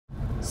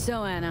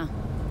So, Anna,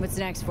 what's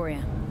next for you?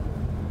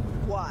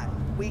 What?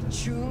 We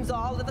choons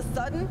all of a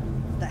sudden?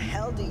 The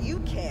hell do you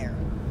care?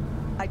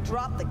 I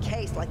dropped the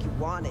case like you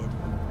wanted.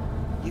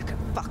 You can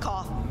fuck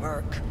off,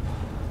 Merc.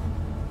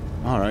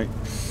 Alright,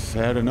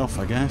 fair enough,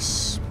 I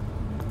guess.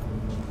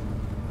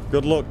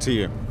 Good luck to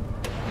you.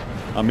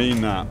 I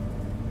mean that.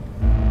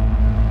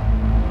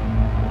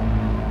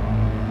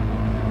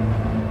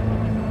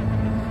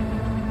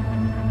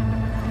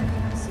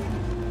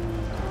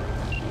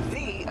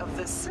 V of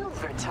the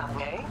Silver Tongue,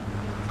 eh?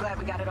 Glad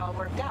we got it all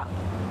worked out.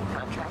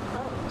 Contract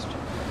closed.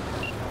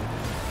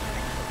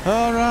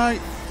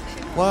 Alright.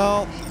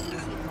 Well,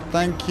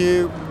 thank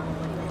you.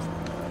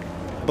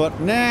 But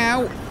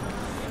now,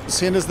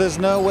 seeing as there's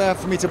nowhere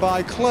for me to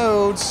buy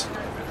clothes,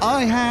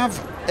 I have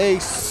a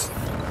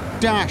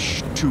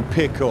stash to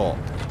pick up.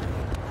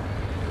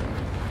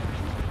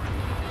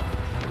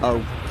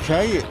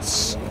 Okay,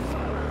 it's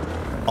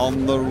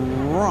on the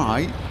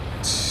right.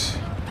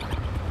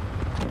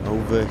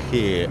 Over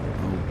here.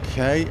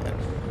 Okay.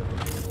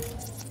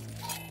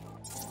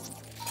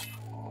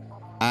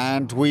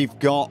 And we've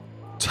got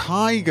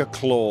tiger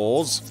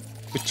claws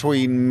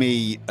between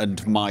me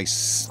and my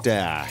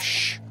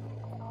stash.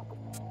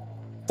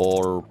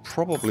 Or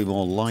probably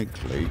more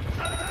likely,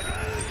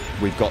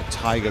 we've got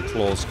tiger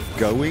claws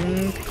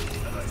going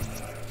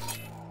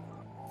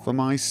for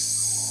my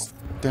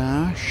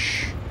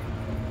stash.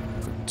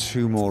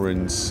 2 more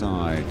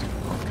inside.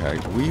 Okay,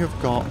 we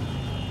have got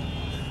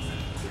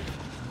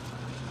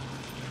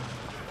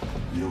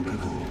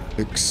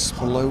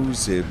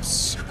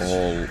explosives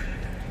all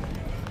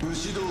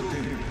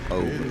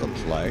over the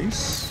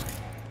place.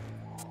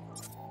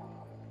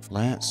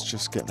 Let's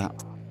just get that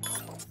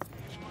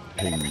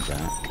ping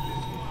back.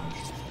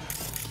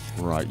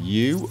 Right,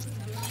 you.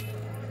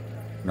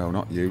 No,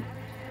 not you.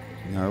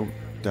 No,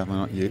 definitely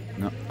not you.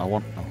 No, I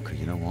want... Okay,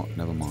 you know what?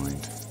 Never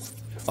mind.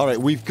 Alright,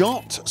 we've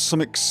got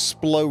some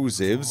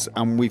explosives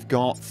and we've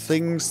got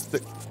things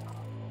that...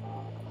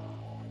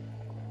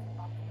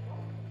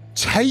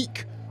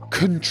 Take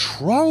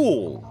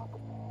control!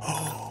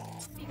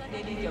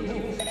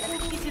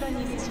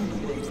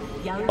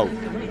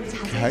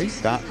 Okay,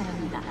 that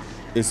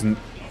isn't...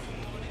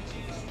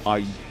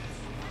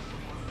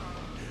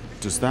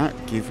 Does that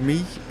give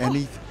me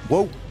any...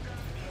 Whoa!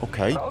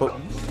 Okay, but...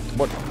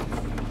 What?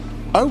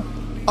 Oh!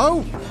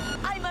 Oh!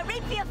 I'ma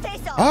rip your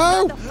face off,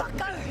 Oh!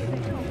 motherfucker!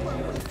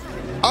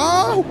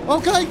 Oh!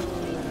 Okay!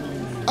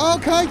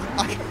 Okay!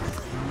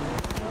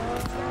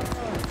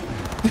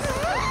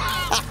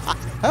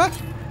 Huh?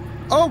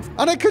 Oh!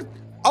 And I could...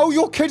 Oh,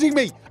 you're kidding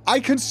me! I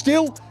can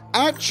still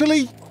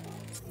actually...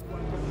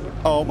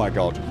 Oh my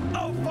god.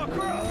 Oh, fuck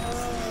her up!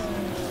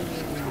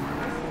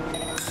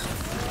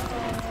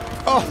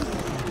 Oh!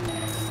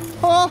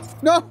 Oh!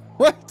 No!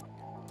 Wait!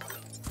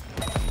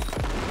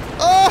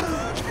 Oh!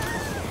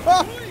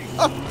 Oh!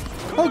 Oh!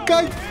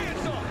 Okay!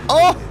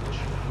 Oh!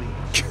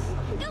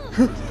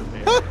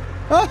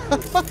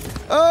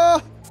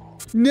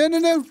 No, no,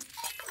 no!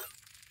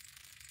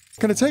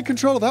 Can I take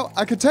control of that?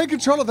 I can take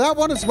control of that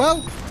one as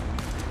well!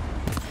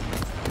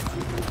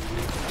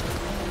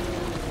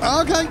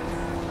 Okay!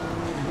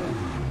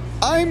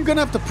 I'm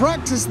gonna have to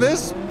practice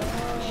this!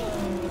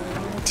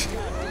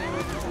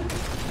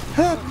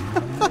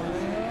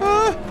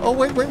 Oh,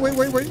 wait, wait, wait,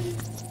 wait, wait.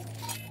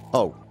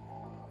 Oh.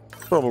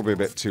 Probably a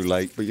bit too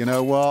late, but you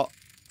know what?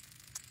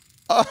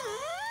 Oh.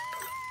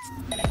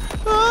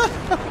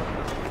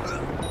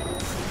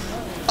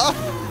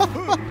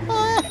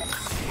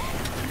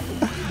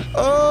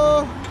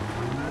 Oh.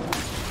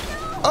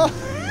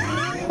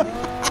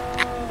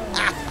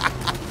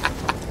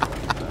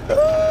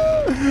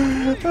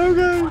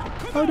 Okay.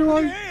 How do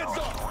I...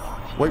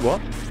 Wait, what?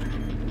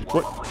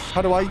 What?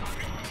 How do I...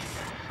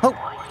 Oh.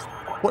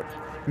 What?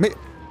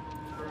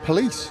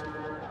 Police?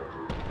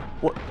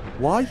 What?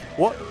 Why?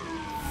 What?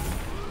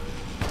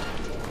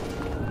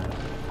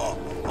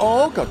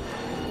 Oh, God.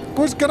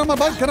 Boys, get on my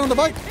bike. Get on the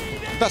bike.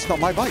 That's not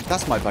my bike.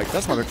 That's my bike.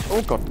 That's my bike.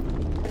 Oh, God.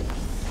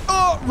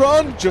 Oh,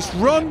 run. Just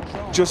run.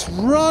 Just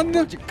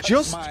run.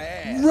 Just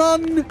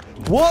run.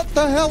 What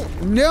the hell?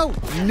 No.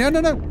 No,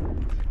 no, no.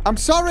 I'm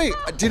sorry.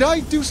 Did I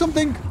do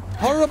something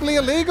horribly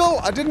illegal?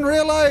 I didn't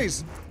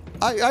realize.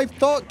 I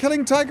thought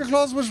killing tiger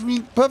claws was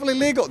perfectly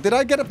legal. Did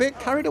I get a bit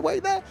carried away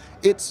there?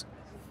 It's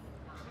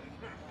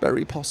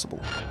very possible.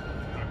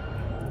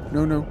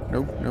 No, no,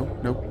 no, no,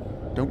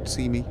 no. Don't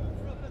see me.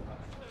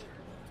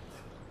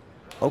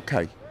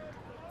 Okay.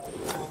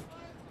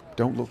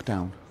 Don't look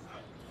down.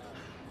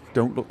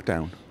 Don't look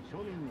down.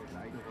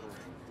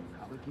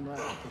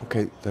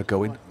 Okay, they're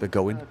going. They're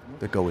going.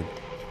 They're going.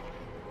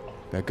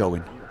 They're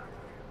going.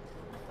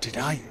 Did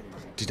I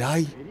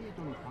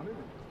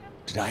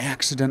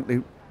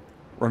accidentally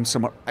run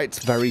somewhere? It's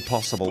very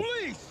possible.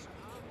 Police!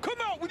 Come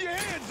out with your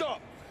hands up!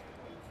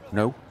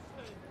 No.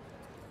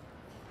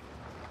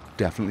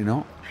 Definitely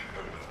not.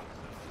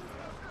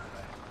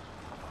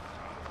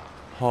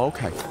 Oh,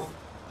 okay.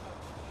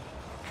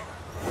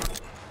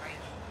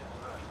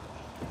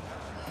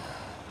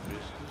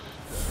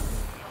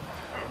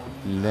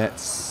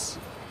 Let's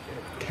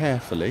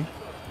carefully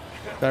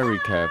very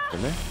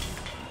carefully.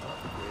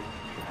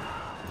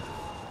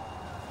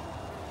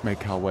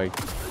 Make our way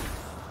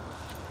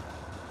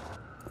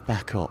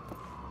back up.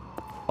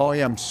 I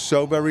am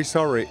so very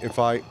sorry if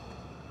I...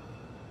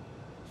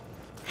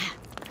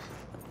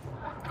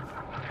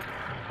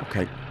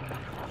 Okay.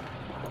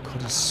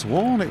 Could have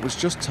sworn it was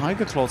just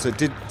tiger claws.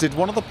 Did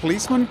one of the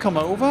policemen come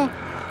over?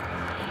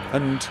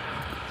 And...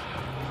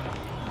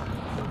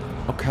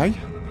 Okay.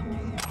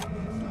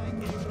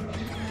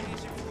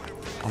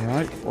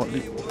 Alright, what...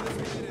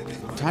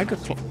 Tiger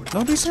claws...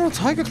 No, these are all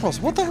tiger claws.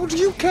 What the hell do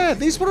you care?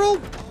 These were all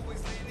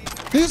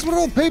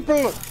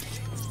people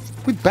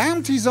with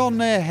bounties on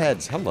their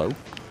heads. Hello.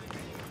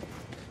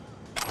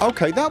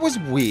 Okay, that was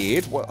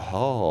weird. What?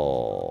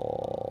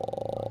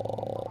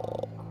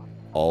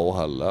 Oh,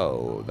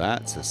 hello.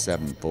 That's a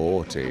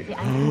 740.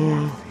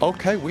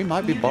 Okay, we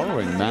might be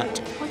borrowing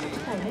that.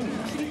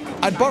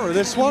 I'd borrow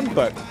this one,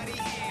 but...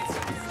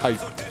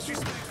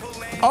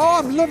 Oh,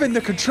 I'm loving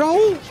the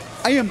control.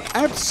 I am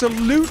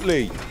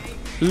absolutely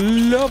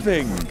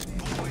loving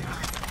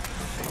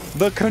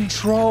the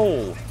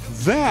control.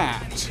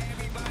 That.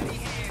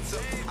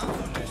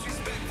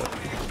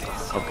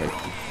 Okay.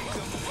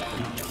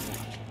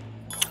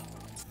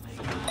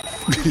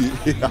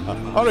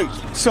 Yeah. Alright,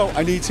 so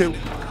I need to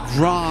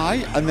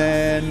dry and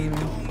then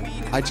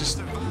I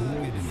just...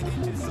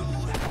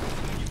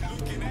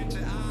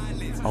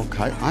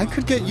 Okay, I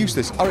could get used to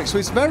this. Alright, so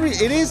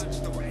it is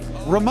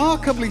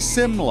remarkably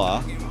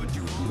similar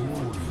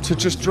to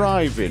just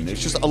driving.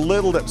 It's just a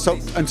little bit, so,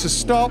 and to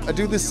stop, I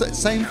do the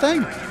same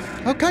thing.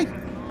 Okay,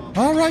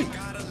 alright.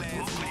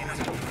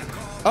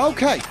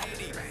 Okay.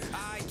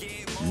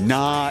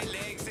 Nah,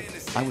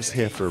 I was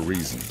here for a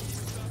reason.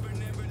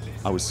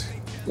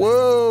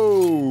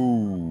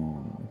 Whoa!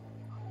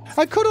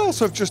 I could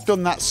also have just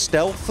done that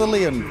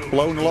stealthily and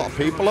blown a lot of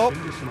people up.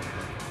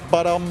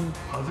 But,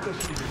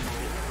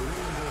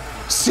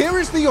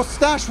 seriously, your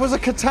stash was a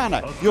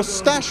katana. Your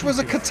stash was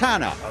a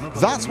katana.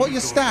 That's what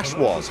your stash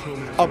was.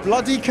 A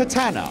bloody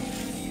katana.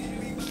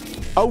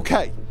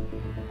 Okay.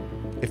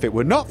 If it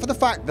were not for the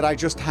fact that I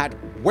just had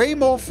way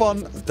more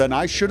fun than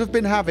I should have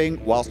been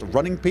having whilst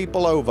running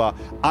people over,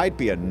 I'd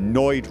be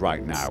annoyed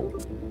right now.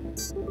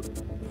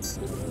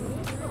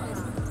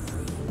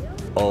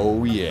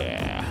 Oh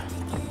yeah.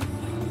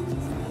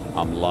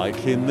 I'm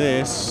liking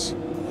this.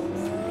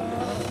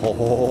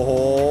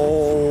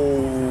 Oh.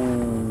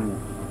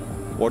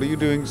 What are you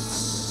doing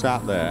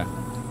sat there?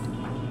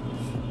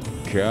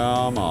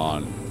 Come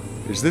on.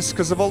 Is this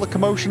because of all the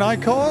commotion I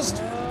caused?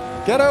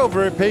 Get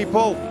over it,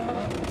 people.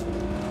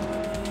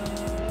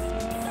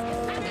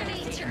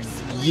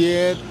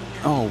 Yeah.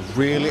 Oh,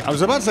 really? I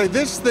was about to say,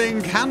 this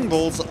thing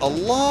handles a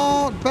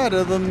lot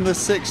better than the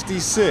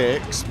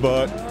 66,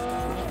 but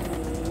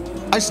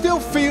I still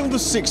feel the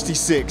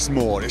 66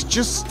 more. It's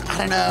just, I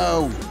don't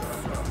know.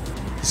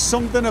 There's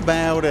something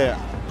about it.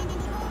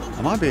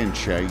 Am I being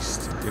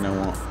chased? You know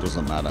what?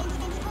 Doesn't matter.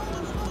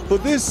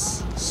 But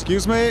this,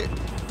 excuse me.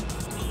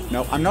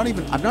 No, I'm not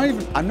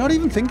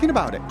even thinking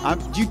about it.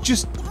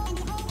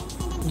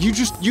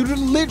 You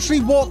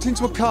literally walked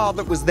into a car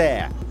that was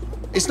there.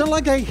 It's not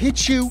like I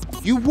hit you.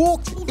 You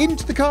walked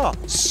into the car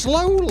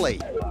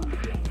slowly.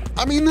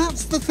 I mean,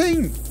 that's the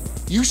thing.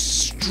 You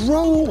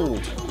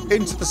strolled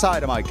into the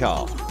side of my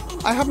car.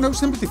 I have no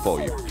sympathy for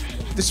you.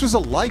 This was a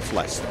life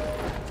lesson.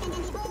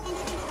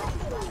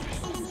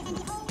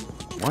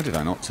 Why did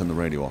I not turn the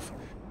radio off?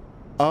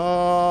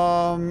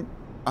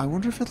 I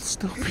wonder if it'll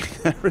still be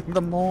there in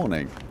the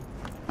morning.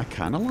 I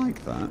kind of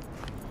like that.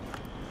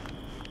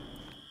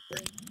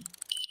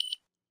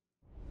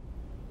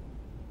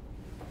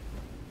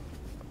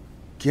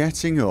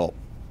 Getting up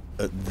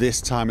at this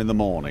time in the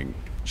morning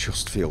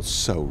just feels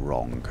so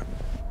wrong.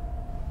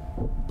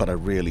 But I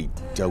really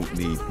don't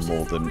need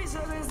more than...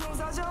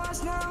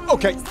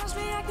 Okay.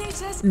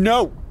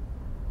 No.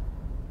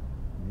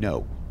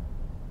 No.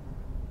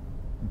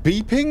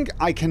 Beeping,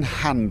 I can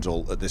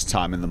handle at this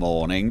time in the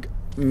morning.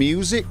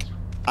 Music,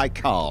 I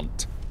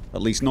can't.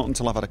 At least not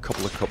until I've had a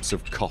couple of cups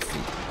of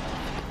coffee.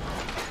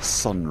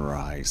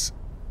 Sunrise.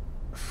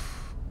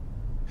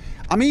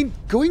 I mean,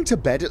 going to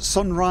bed at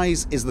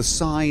sunrise is the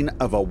sign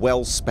of a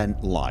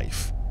well-spent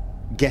life.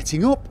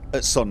 Getting up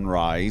at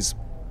sunrise,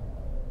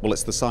 well,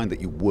 it's the sign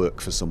that you work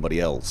for somebody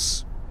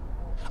else.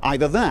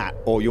 Either that,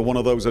 or you're one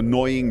of those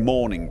annoying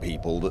morning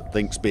people that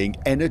thinks being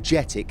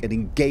energetic and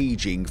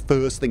engaging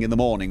first thing in the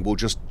morning will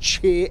just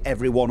cheer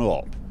everyone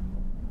up.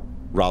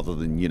 Rather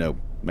than, you know,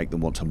 make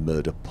them want to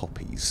murder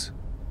puppies.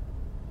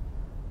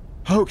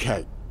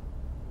 Okay.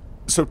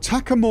 So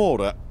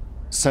Takamura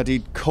said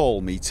he'd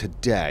call me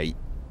today.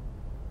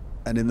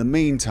 And in the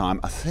meantime,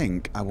 I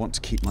think I want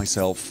to keep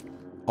myself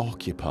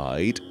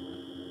occupied.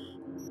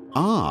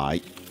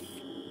 I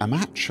am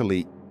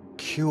actually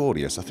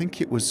curious. I think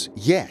it was...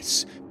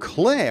 Yes,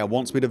 Claire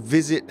wants me to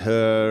visit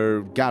her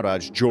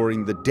garage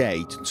during the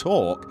day to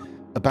talk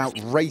about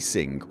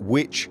racing,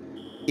 which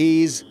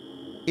is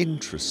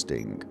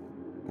interesting.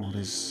 What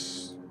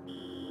is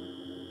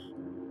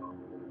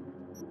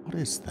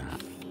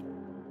that?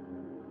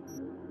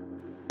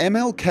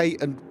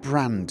 MLK and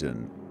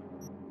Brandon.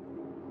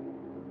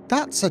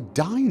 That's a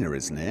diner,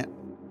 isn't it?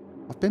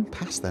 I've been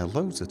past there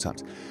loads of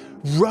times.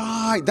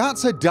 Right,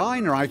 that's a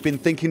diner I've been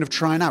thinking of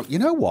trying out. You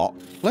know what?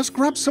 Let's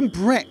grab some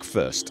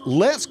breakfast.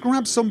 Let's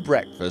grab some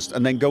breakfast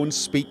and then go and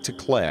speak to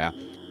Claire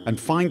and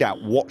find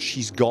out what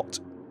she's got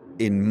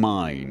in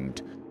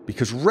mind.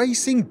 Because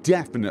racing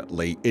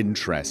definitely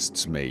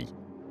interests me.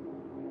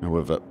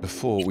 However,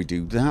 before we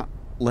do that,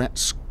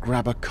 let's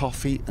grab a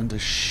coffee and a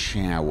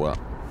shower.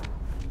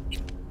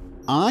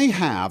 I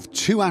have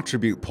 2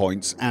 attribute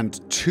points and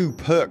 2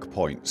 perk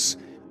points.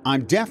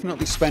 I'm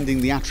definitely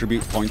spending the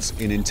attribute points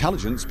in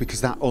intelligence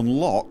because that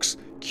unlocks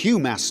Q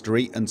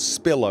mastery and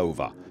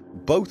spillover,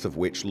 both of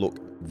which look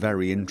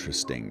very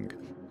interesting.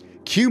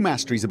 Q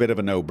mastery is a bit of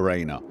a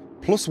no-brainer.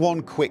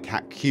 +1 quick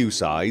hack Q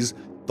size.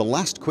 The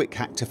last quick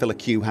hack to fill a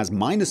queue has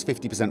minus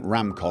 50%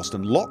 RAM cost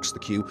and locks the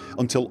queue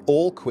until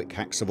all quick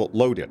hacks have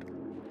uploaded.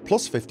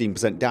 Plus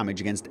 15%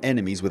 damage against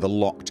enemies with a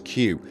locked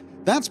queue.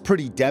 That's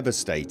pretty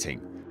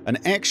devastating. An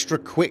extra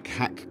quick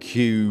hack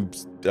queue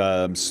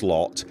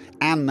slot,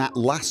 and that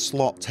last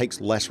slot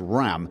takes less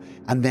RAM,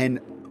 and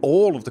then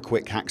all of the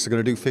quick hacks are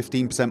going to do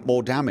 15%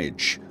 more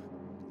damage.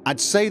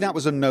 I'd say that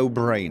was a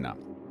no-brainer.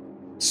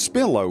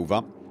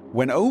 Spillover,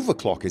 when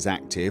overclock is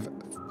active,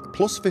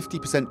 plus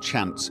 50%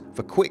 chance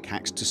for quick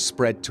hacks to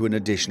spread to an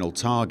additional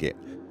target.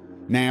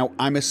 Now,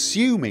 I'm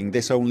assuming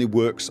this only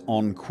works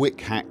on quick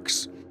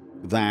hacks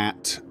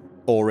that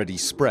already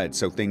spread,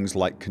 so things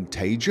like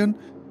Contagion.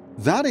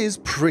 That is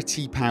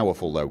pretty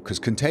powerful though, because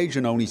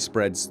Contagion only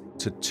spreads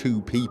to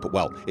 2 people.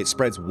 Well, it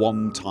spreads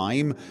 1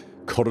 time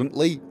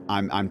currently.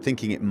 I'm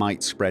thinking it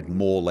might spread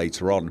more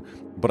later on,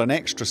 but an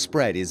extra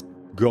spread is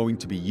going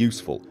to be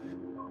useful.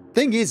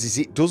 Thing is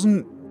it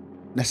doesn't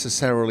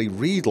necessarily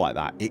read like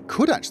that. It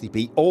could actually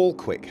be all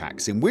quick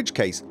hacks, in which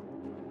case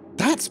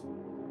that's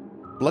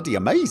bloody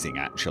amazing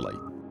actually.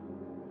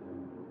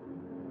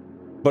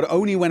 But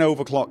only when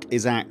overclock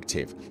is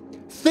active.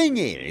 Thing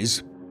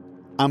is,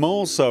 I'm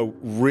also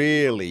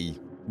really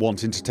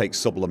wanting to take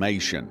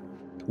sublimation.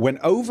 When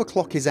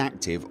overclock is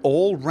active,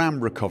 all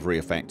RAM recovery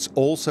effects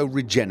also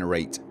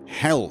regenerate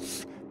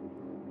health.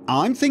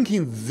 I'm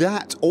thinking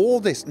that all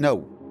this...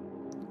 No.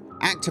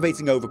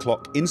 Activating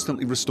overclock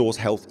instantly restores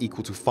health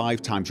equal to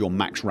 5 times your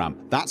max RAM.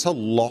 That's a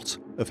lot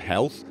of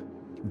health,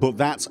 but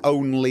that's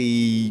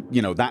only...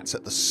 You know, that's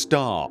at the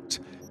start.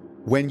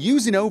 When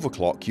using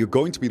overclock, you're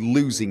going to be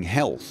losing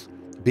health.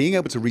 Being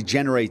able to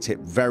regenerate it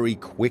very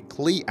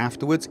quickly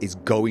afterwards is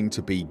going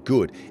to be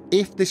good,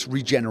 if this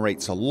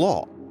regenerates a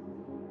lot.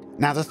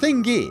 Now the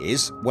thing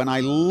is, when I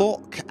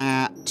look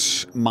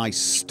at my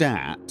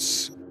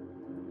stats,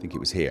 I think it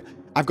was here,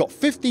 I've got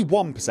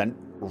 51%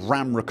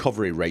 RAM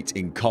recovery rate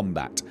in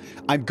combat.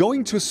 I'm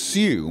going to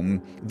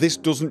assume this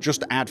doesn't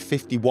just add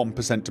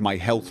 51% to my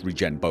health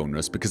regen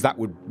bonus, because that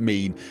would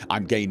mean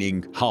I'm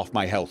gaining half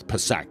my health per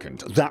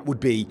second. That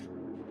would be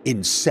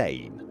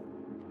insane.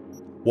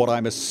 What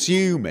I'm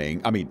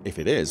assuming, I mean, if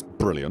it is,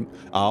 brilliant.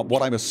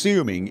 What I'm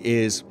assuming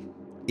is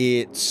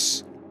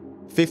it's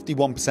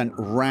 51%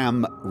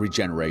 RAM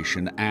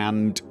regeneration,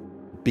 and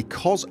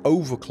because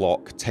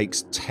overclock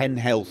takes 10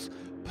 health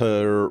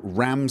per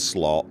RAM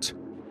slot,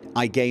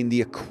 I gain the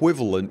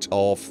equivalent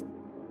of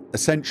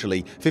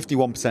essentially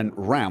 51%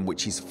 RAM,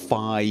 which is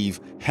 5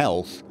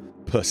 health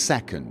per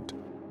second.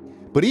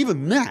 But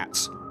even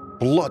that's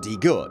bloody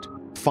good.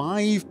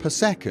 5 per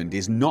second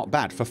is not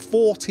bad. For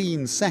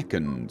 14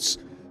 seconds,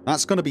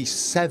 that's going to be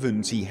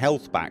 70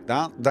 health back.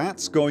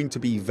 That's going to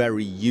be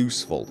very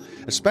useful.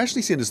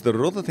 Especially seeing as there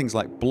are other things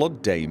like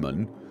Blood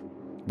Daemon,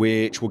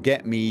 which will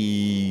get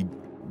me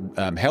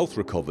health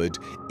recovered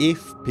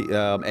if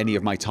any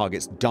of my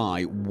targets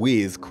die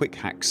with quick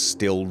hacks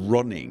still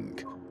running.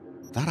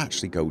 That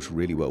actually goes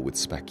really well with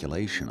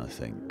speculation, I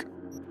think.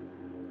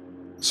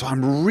 So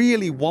I'm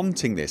really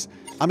wanting this.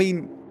 I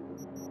mean,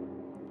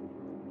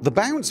 the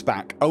bounce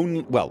back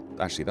only... Well,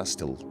 actually, that's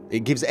still...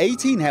 It gives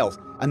 18 health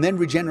and then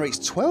regenerates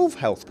 12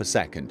 health per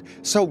second.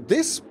 So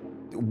this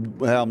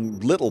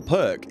little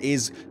perk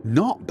is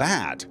not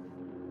bad.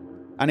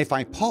 And if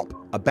I pop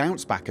a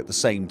bounce back at the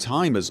same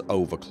time as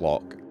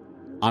overclock,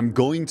 I'm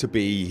going to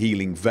be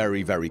healing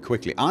very, very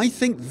quickly. I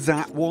think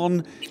that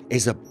one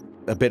is a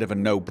bit of a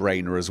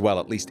no-brainer as well,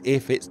 at least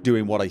if it's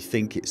doing what I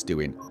think it's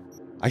doing.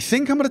 I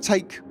think I'm going to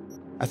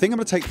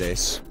take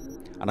this,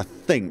 and I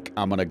think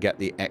I'm going to get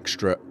the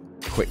extra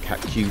quick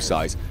hack Q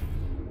size.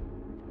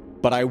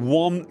 But I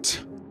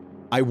want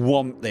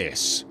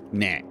this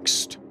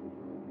next.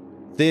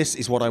 This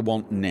is what I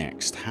want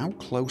next. How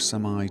close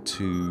am I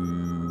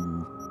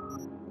to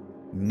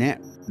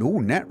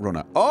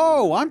Netrunner?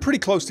 Oh, I'm pretty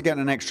close to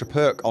getting an extra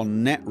perk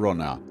on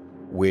Netrunner,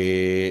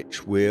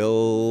 which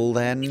will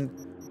then...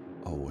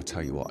 Oh, I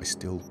tell you what, I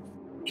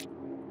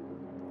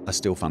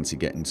still fancy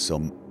getting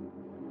some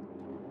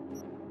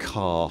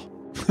car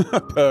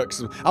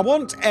perks. I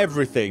want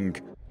everything,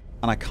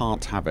 and I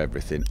can't have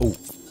everything. Oh,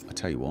 I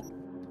tell you what,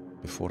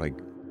 before I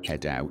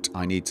head out,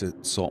 I need to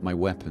sort my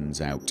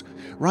weapons out.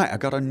 Right, I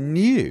got a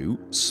new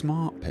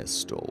smart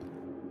pistol,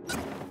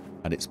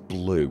 and it's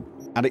blue.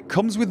 And it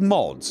comes with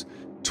mods.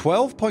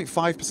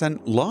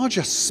 12.5%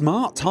 larger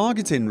smart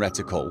targeting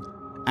reticle.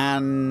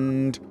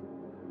 And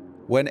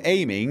when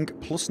aiming,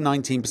 plus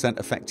 19%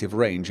 effective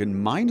range and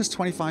minus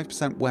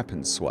 25%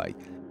 weapon sway.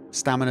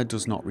 Stamina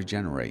does not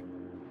regenerate.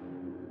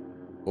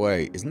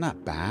 Wait, isn't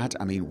that bad?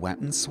 I mean,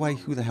 weapon sway?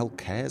 Who the hell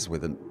cares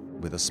with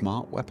a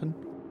smart weapon?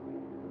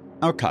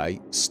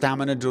 Okay,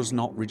 stamina does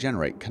not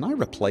regenerate. Can I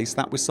replace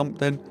that with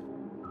something?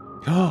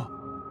 I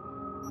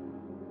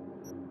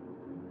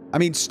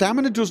mean,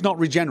 stamina does not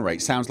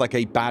regenerate sounds like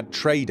a bad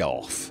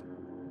trade-off.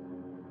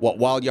 What,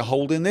 while you're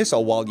holding this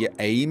or while you're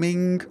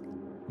aiming?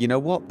 You know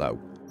what, though?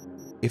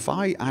 If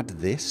I add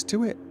this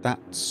to it,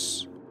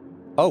 that's...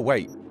 Oh,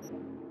 wait.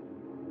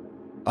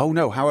 Oh,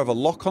 no. However,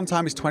 lock-on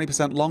time is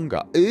 20%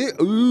 longer.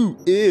 Ew,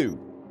 ew,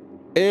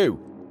 ew.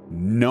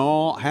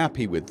 Not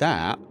happy with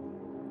that.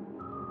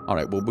 All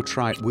right, well, we'll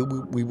try it.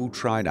 We will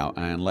try it out.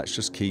 And let's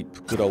just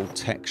keep good old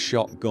tech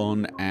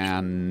shotgun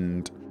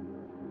and...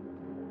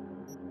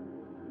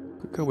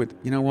 Could go with...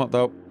 You know what,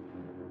 though?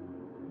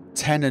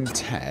 10 and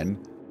 10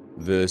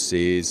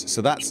 versus...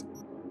 So that's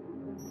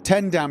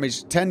 10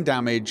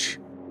 damage,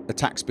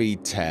 attack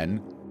speed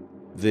 10.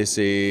 This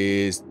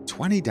is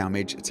 20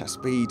 damage, attack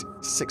speed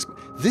 6.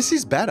 This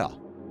is better.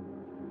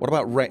 What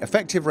about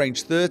effective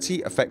range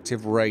 30,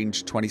 effective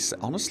range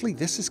 26? Honestly,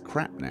 this is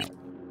crap now.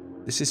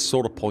 This is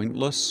sort of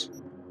pointless.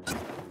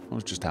 I'll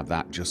just have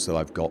that just so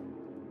I've got...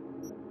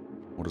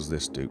 What does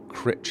this do?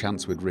 Crit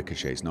chance with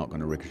ricochet. It's not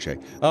going to ricochet.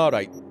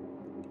 Alright.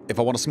 If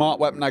I want a smart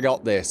weapon, I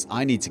got this.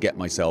 I need to get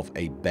myself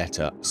a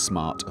better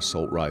smart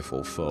assault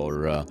rifle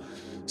for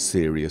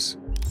serious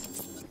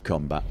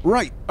combat.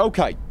 Right,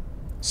 okay.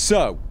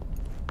 So,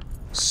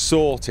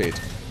 sorted.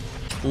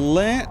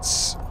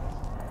 Let's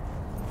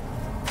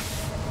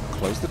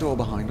close the door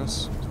behind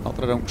us. Not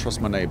that I don't trust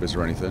my neighbors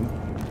or anything.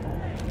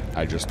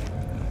 I just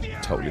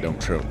totally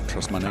don't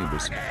trust my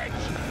neighbors.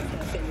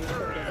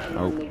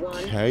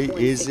 Okay,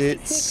 is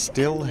it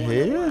still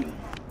here?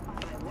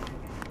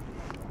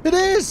 It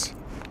is!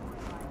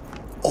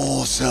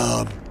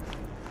 Awesome!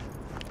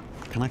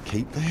 Can I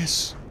keep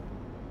this?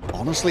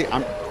 Honestly,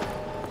 I'm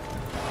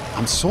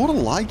sort of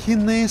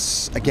liking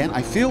this. Again,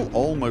 I feel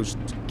almost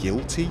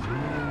guilty.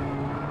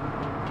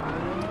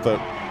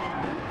 But,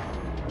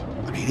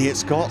 I mean,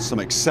 it's got some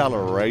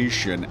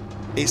acceleration.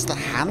 It's the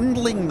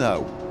handling,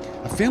 though.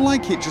 I feel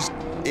like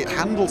it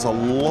handles a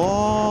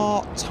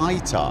lot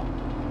tighter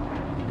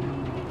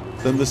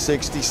than the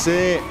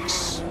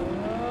 66.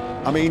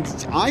 I mean,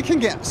 I can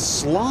get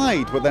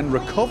slide, but then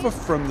recover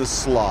from the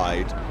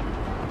slide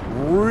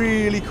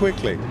really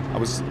quickly. I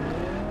was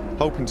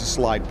hoping to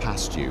slide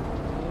past you.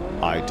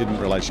 I didn't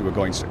realize you were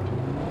going to...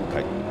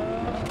 Okay.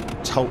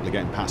 Totally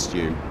getting past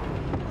you.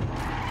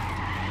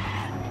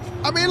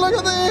 I mean, look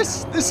at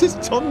this! This is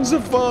tons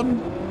of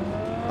fun!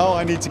 Oh,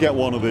 I need to get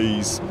one of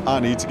these. I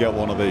need to get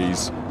one of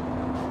these.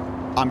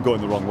 I'm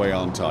going the wrong way,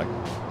 aren't I?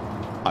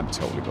 I'm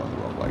totally going the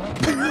wrong way.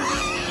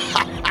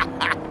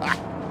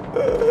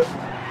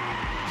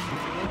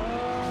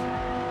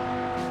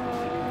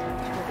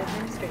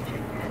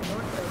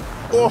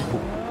 Oh,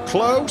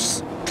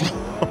 close.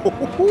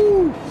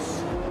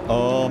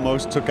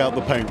 Almost took out the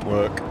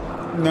paintwork.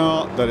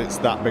 Not that it's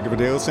that big of a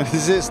deal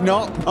since it's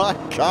not my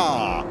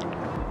car.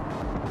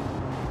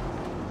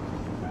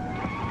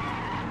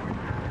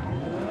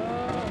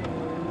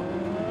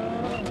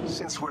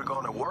 Since we're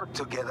gonna work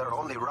together,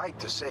 only right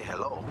to say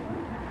hello.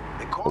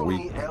 They call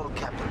me El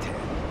Capitan.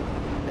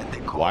 And they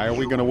call Why are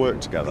we going to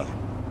work together?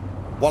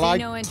 Well, I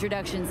no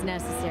introductions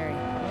necessary.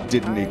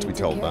 Didn't need to be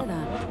told that.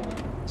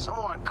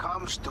 Someone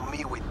comes to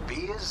me with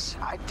biz,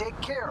 I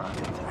take care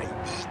of it. I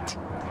eat,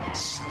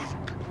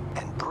 sleep,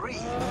 and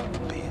breathe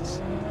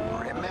biz.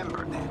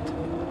 Remember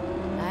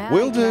that.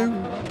 Will do.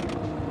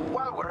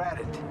 While we're at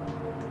it,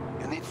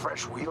 you need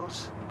fresh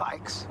wheels,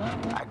 bikes?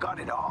 I got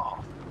it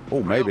all.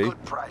 Oh, maybe. Real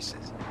good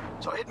prices.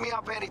 So hit me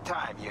up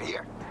anytime, you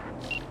hear?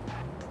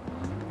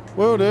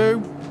 Will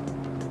do.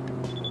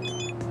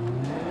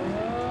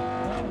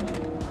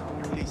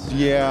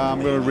 Yeah,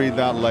 I'm going to read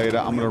that later.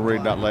 I'm going to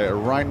read that later.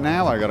 Right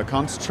now, I got to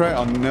concentrate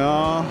on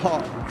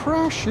not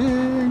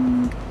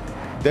crashing.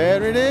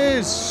 There it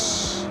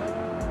is.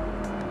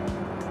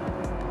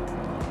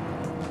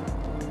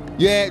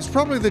 Yeah, it's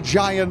probably the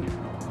giant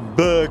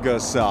burger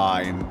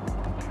sign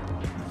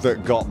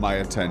that got my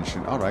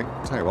attention. All right,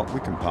 tell you what,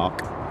 we can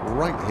park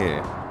right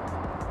here.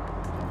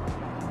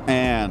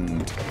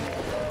 And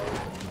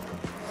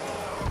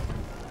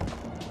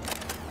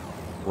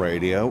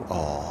radio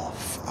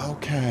off.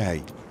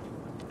 Okay.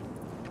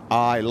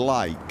 I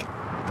like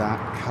that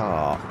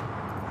car.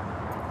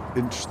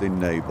 Interesting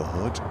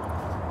neighborhood.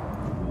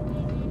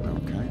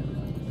 Okay.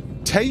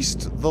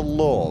 Taste the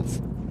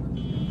love.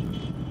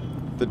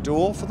 The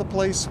door for the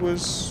place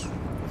was...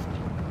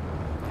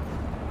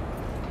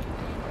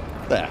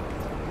 there.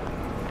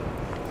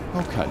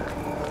 Okay.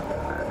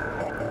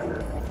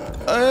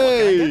 Hey! What can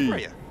I get for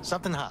you?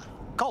 Something hot,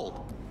 cold,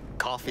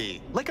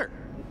 coffee, liquor.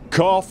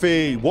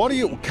 Coffee. What are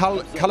you?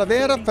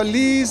 Calavera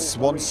Feliz?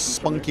 One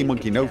spunky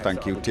monkey. No,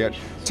 thank you.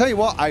 Tell you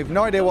what, I have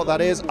no idea what that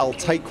is. I'll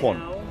take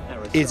one.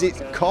 Is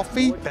it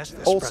coffee? Best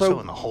espresso Also,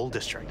 in the whole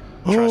district.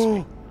 Trust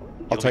me.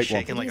 I'll You'll take be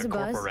shaking one. like a Give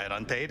me a buzz. corporate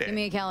on payday. Give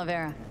me a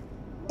Calavera.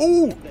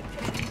 Ooh,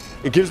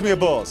 it gives me a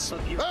buzz.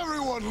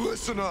 Everyone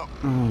listen up.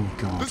 Oh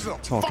God, This is a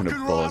talking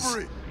fucking of buzz.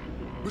 robbery.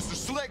 Mr.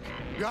 Slick,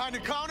 behind the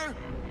counter?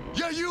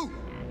 Yeah, you.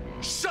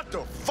 Shut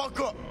the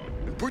fuck up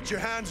and put your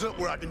hands up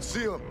where I can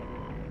see them.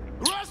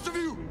 The rest of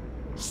you,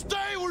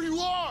 stay where you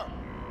are.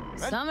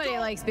 And Somebody don't-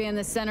 likes being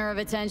the center of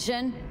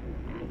attention.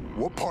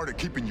 What part of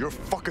keeping your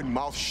fucking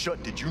mouth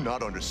shut did you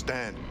not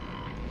understand?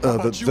 How The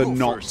about you go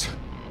not first?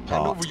 Hand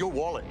part. over your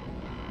wallet.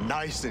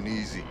 Nice and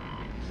easy.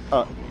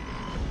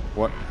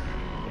 What?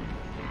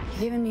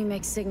 Giving me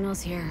mixed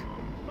signals here.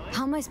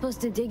 How am I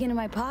supposed to dig into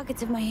my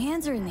pockets if my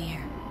hands are in the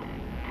air?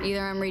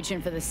 Either I'm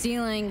reaching for the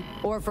ceiling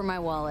or for my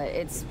wallet.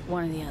 It's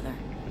one or the other.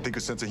 Think a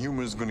sense of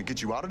humor is gonna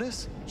get you out of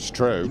this? It's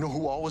true. You know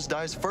who always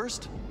dies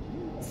first?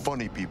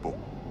 Funny people.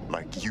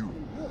 Like you.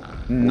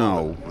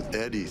 No. With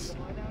Eddie's.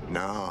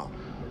 Nah.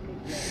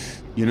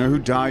 You know who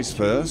dies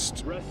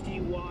first? Rusty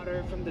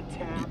water from the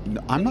tap.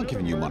 I'm not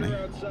giving you money.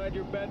 Outside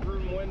your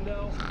bedroom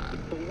window.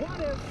 But what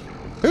if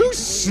Who's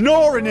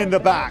snoring in the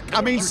back?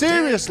 I mean,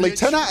 seriously,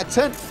 10 out of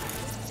 10.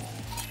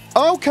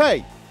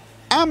 Okay.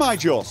 Am I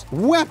just?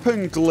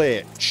 Weapon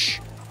glitch.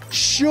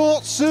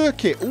 Short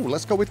circuit. Oh,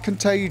 let's go with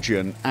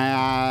contagion.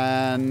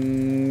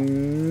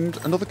 And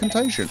another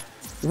contagion.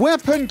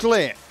 Weapon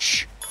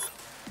glitch.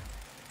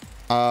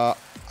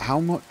 How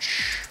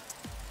much?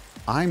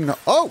 I'm not.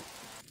 Oh,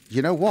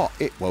 you know what?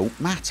 It won't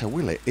matter,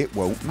 will it? It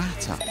won't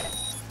matter.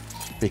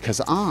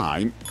 Because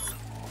I'm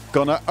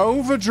gonna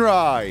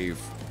overdrive.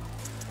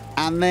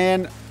 And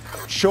then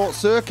short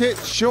circuit,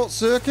 short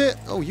circuit.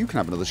 Oh, you can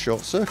have another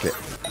short circuit.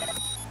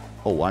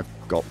 Oh, I've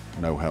got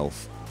no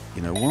health.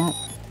 You know what?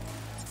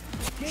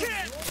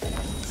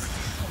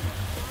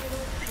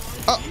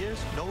 Years,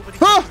 nobody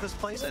Ah! comes to this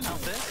place, and now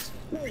this?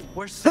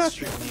 Where's this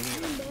street?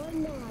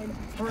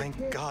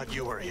 Thank God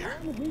you were here.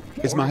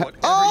 Is my Whatever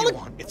oh, you look-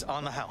 want, it's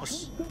on the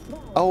house.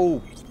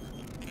 oh,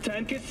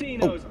 10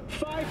 casinos,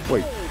 5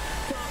 wait. pools,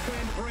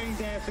 top-end brain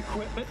dance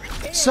equipment,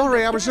 and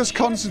Sorry, I was just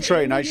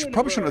concentrating. I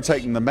probably shouldn't have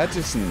taken the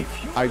medicine.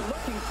 I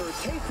looking for a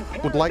taste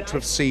of would like to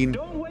have paradise, seen.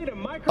 don't wait a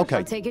microphone. Okay.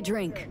 I'll take a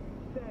drink.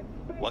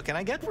 What can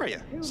I get for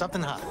you?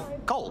 Something hot,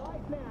 cold,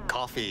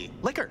 coffee,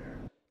 liquor.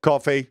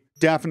 Coffee.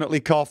 Definitely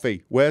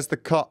coffee. Where's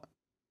the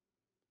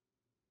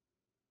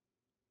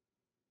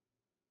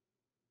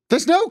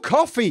There's no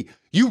coffee.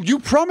 You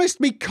promised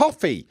me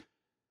coffee.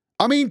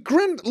 I mean,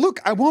 look,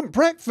 I want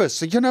breakfast.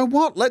 So you know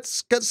what?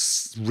 Let's get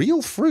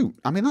real fruit.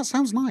 I mean, that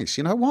sounds nice.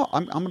 You know what?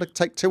 I'm going to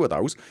take 2 of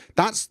those.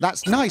 That's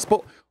nice.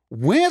 But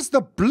where's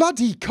the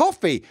bloody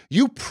coffee?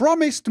 You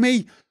promised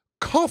me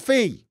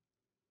coffee.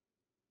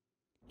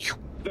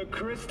 The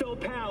Crystal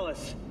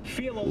Palace.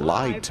 Feel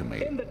alive Lied to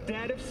me. in the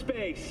dead of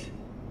space.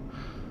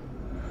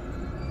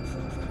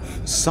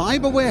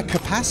 Cyberware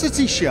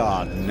capacity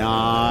shard.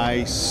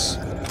 Nice.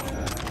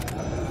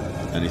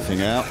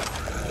 Anything out?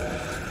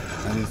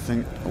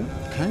 Anything?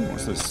 Okay,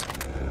 what's this?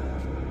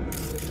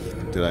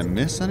 Did I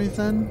miss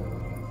anything?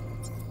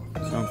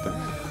 Something.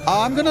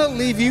 I'm gonna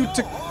leave you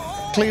to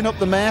clean up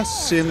the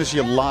mess, seeing as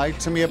you lied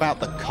to me about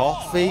the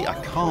coffee. I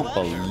can't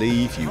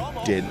believe you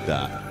did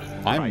that.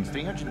 I'm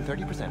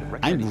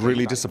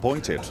really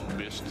disappointed.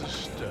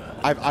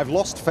 I've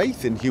lost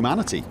faith in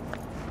humanity,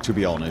 to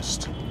be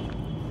honest.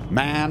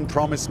 Man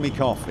promised me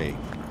coffee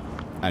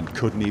and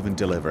couldn't even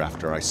deliver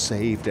after I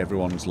saved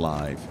everyone's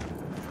life.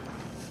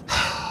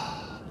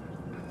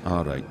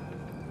 Alright.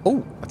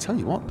 Oh, I tell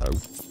you what though.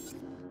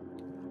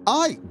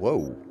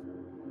 Whoa.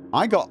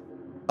 I got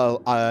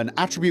an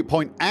attribute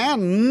point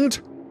and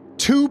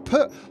 2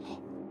 per...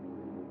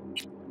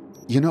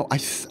 You know, I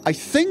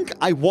think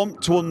I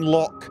want to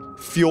unlock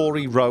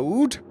Fury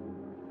Road.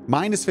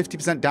 Minus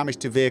 50% damage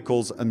to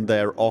vehicles and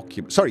their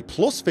occupants. Sorry,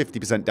 plus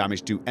 50%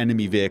 damage to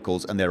enemy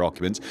vehicles and their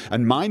occupants.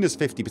 And minus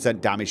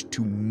 50% damage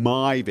to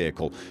my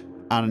vehicle.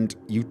 And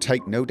you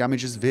take no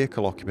damage as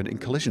vehicle occupant in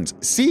collisions.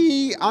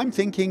 See, I'm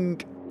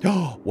thinking...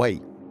 Oh,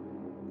 wait.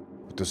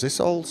 Does this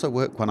also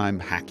work when I'm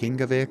hacking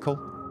a vehicle?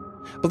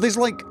 But there's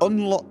like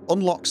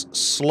unlocks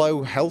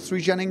slow health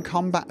regen in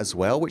combat as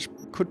well, which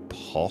could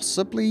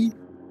possibly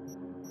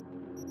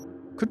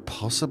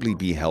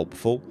be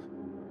helpful.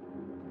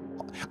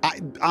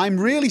 I'm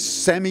really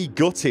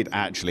semi-gutted,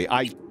 actually.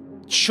 I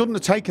shouldn't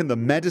have taken the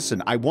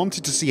medicine. I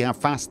wanted to see how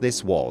fast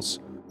this was.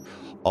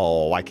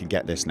 Oh, I can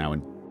get this now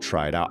and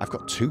try it out. I've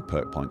got 2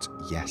 perk points.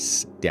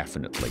 Yes,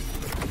 definitely.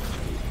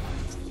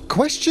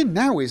 Question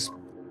now is...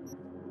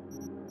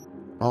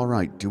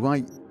 Alright, do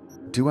I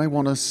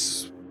want to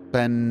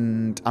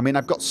spend... I mean,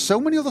 I've got so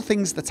many other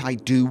things that I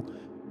do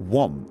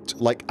want.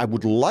 Like, I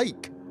would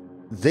like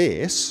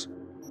this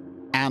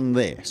and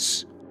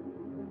this.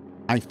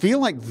 I feel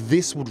like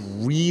this would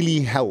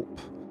really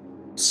help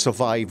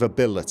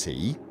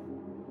survivability.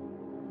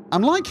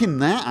 I'm liking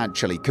that,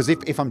 actually, because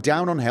if I'm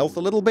down on health a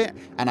little bit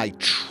and I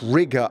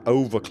trigger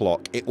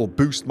overclock, it will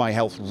boost my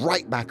health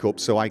right back up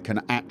so I can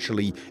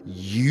actually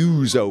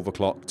use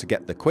overclock to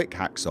get the quick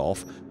hacks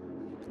off.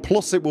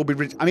 Plus, it will be...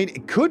 I mean,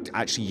 it could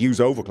actually use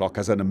overclock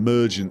as an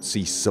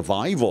emergency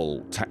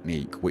survival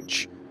technique,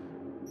 which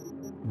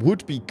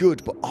would be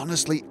good. But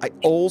honestly, I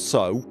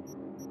also...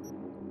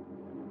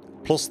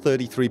 Plus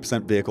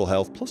 33% vehicle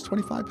health, plus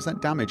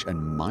 25% damage, and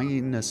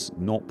minus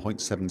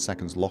 0.7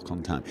 seconds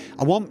lock-on time.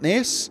 I want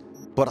this,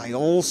 but I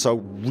also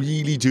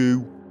really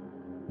do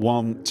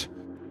want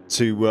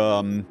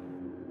to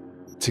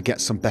get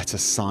some better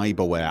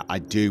cyberware. I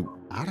do.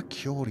 Out of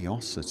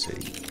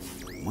curiosity,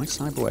 my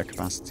cyberware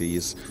capacity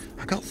is...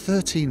 I got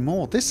 13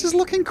 more. This is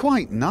looking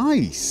quite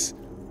nice.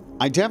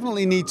 I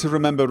definitely need to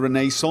remember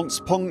Renaissance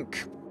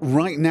Punk.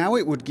 Right now,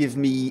 it would give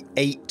me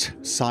 8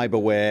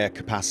 cyberware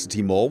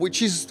capacity more,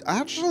 which is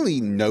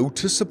actually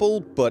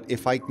noticeable, but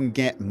if I can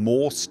get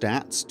more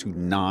stats to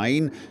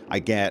 9, I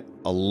get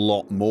a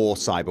lot more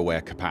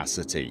cyberware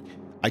capacity.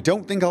 I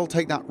don't think I'll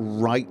take that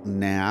right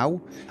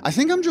now. I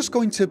think I'm just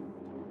going to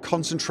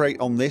concentrate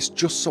on this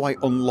just so I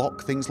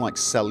unlock things like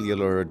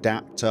cellular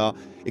adapter,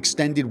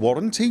 extended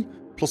warranty,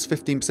 plus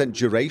 15%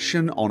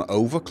 duration on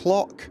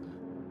overclock.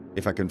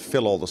 If I can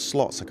fill all the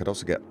slots, I could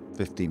also get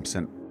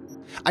 15%.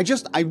 I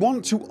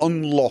want to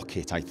unlock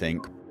it, I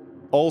think.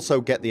 Also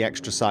get the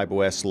extra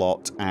cyberware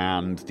slot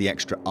and the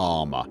extra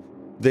armor.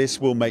 This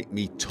will make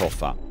me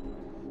tougher.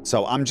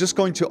 So I'm just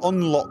going to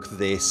unlock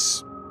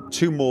this.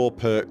 2 more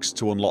perks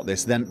to unlock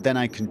this. Then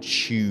I can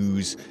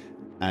choose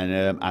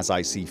as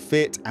I see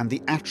fit. And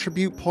the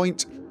attribute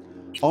point.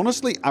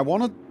 Honestly, I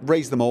want to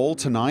raise them all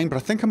to 9, but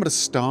I think I'm going to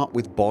start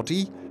with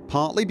body.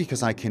 Partly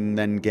because I can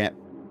then get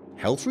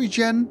health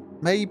regen,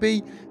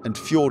 maybe, and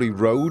Fury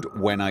Road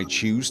when I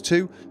choose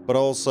to, but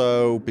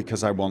also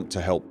because I want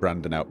to help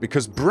Brandon out.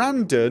 Because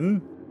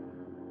Brandon...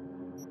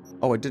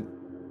 Oh, I didn't...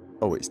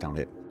 Oh, it's down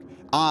here.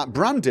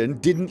 Brandon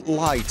didn't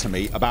lie to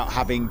me about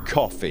having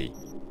coffee.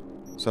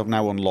 So I've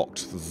now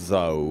unlocked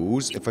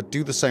those. If I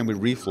do the same with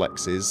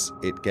reflexes,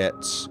 it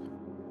gets...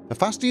 The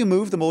faster you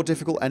move, the more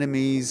difficult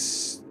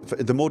enemies...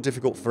 The more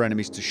difficult for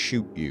enemies to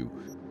shoot you.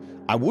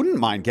 I wouldn't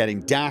mind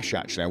getting dash,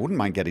 actually. I wouldn't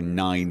mind getting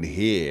 9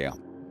 here.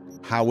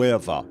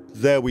 However,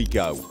 there we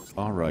go.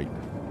 Alright.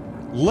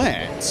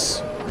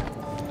 Let's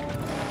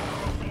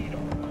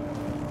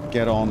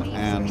get on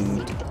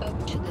and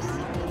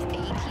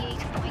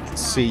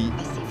see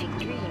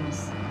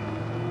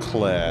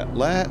Claire.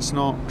 Let's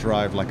not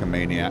drive like a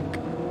maniac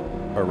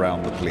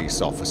around the police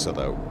officer,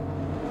 though.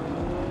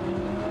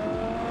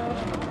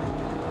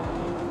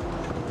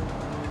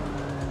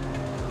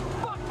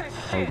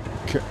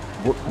 Okay.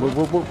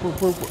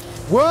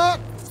 What?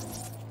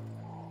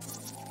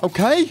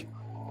 Okay.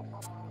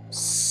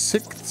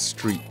 6th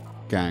Street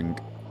gang.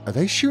 Are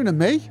they shooting at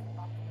me?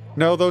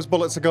 No, those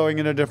bullets are going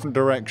in a different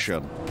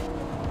direction.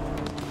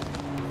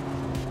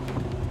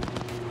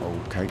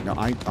 Okay, no,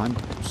 I'm... I'll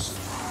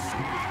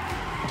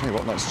tell you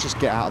what, let's just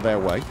get out of their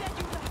way.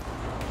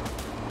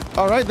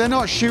 Alright, they're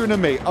not shooting at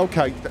me.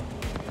 Okay.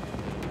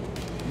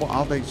 What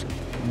are they?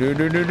 No,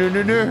 no, no, no,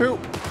 no, no.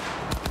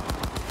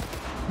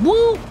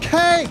 Woo!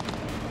 Okay!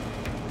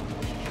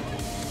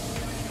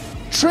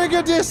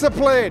 Trigger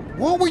discipline!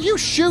 What were you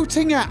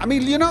shooting at? I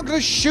mean, you're not going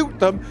to shoot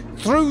them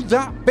through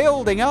that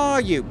building, are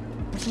you?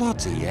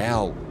 Bloody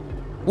hell.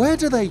 Where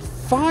do they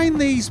find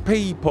these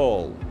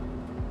people?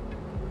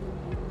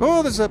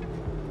 Oh, there's a...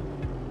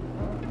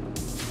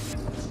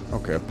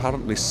 Okay,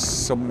 apparently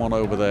someone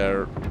over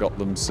there got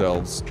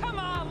themselves... Come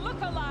on, look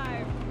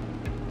alive!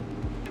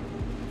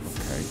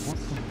 Okay, what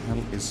the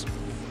hell is...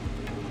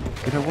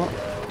 You know what?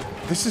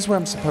 This is where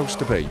I'm supposed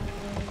to be.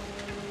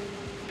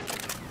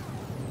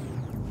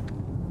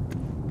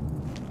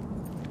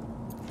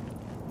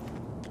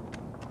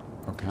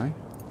 Okay.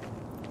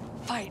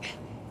 Fight.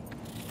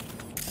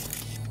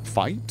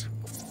 Fight?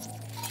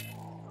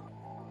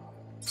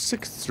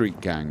 6th Street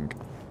gang.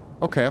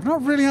 Okay, I've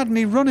not really had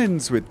any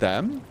run-ins with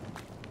them.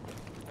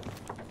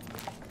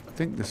 I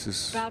think this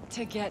is... About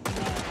to get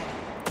mad.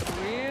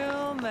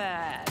 Real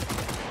mad.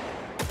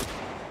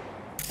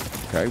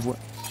 Okay, what...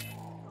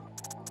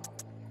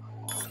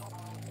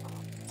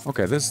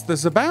 Okay,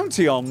 there's a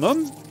bounty on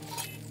them.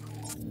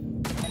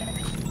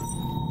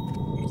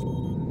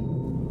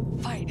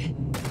 Fight.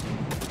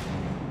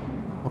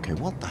 Okay,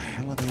 what the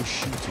hell are they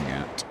shooting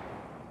at?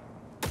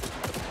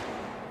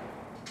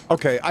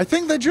 Okay, I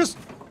think they're just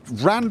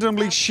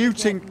randomly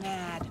shooting...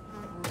 Mad.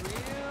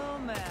 Real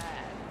mad.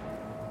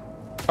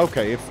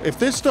 Okay, if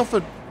this stuff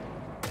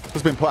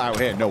has been put out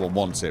here, no one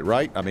wants it,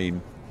 right? I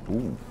mean...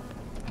 Ooh.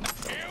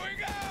 Here we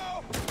go!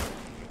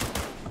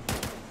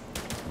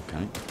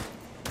 Okay.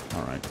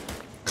 Alright.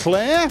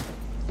 Claire?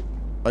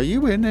 Are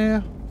you in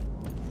here?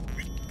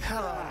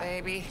 Come on,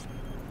 baby.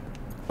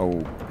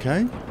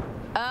 Okay.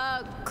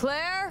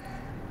 Claire?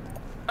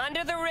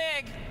 Under the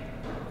rig.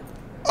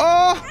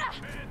 Oh!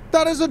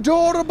 That is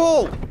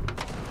adorable!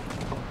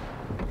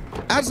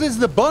 As is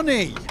the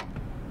bunny!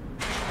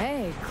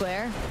 Hey,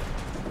 Claire.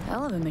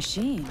 Hell of a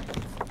machine.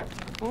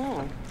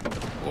 You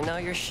know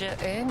your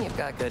shit and you've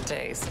got good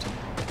taste.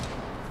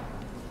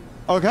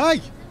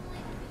 Okay.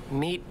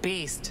 Meet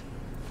Beast.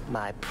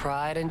 My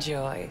pride and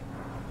joy.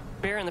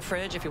 Beer in the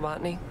fridge if you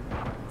want any.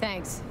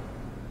 Thanks.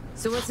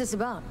 So what's this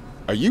about?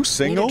 Are you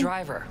single? Need a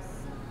driver.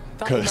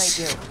 Thought you might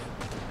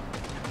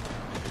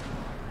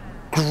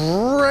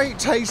do. Great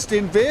taste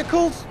in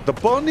vehicles. The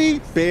bunny,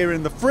 beer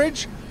in the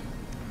fridge.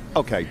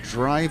 Okay,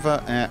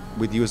 driver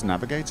with you as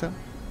navigator.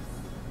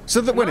 So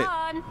that when it...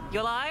 Come on,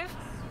 you alive?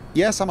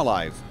 Yes, I'm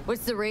alive.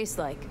 What's the race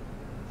like?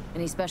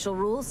 Any special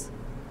rules?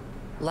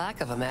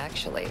 Lack of them,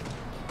 actually.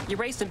 You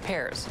race in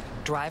pairs,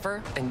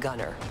 driver and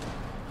gunner.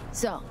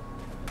 So,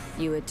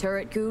 you a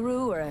turret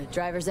guru or a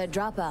driver's ed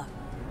dropout?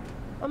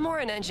 I'm more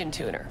an engine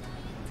tuner.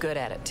 Good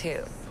at it,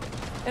 too.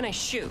 And I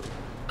shoot,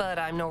 but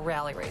I'm no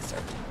rally racer.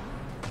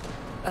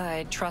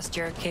 I trust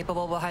you're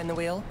capable behind the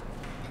wheel?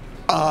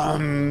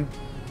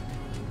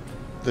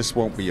 This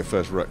won't be your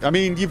first I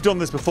mean, you've done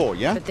this before,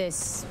 yeah? But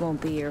this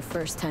won't be your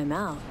first time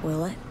out,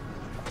 will it?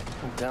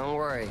 Don't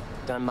worry.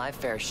 Done my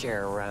fair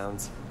share of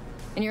rounds.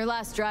 And your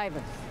last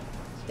driver,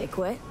 they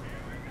quit?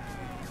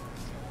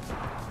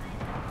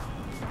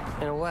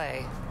 In a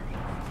way,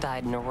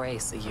 died in a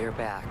race a year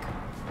back.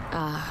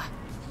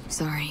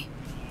 Sorry.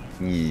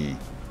 Yeah.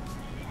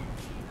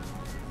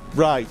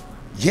 Right.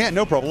 Yeah,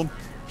 no problem.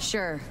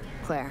 Sure,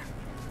 Claire.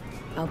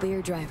 I'll be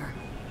your driver.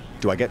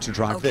 Do I get to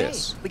drive Okay,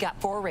 this? we got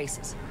 4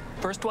 races.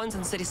 First one's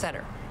in City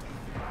Center.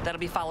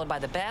 That'll be followed by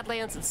the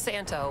Badlands and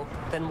Santo,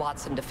 then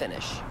Watson to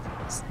finish.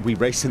 We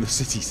race in the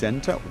city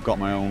centre. I've got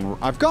my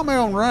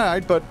own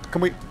ride, but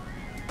can we...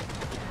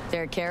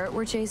 There a carrot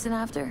we're chasing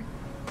after?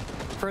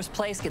 First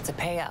place gets a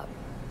payout.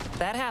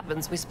 That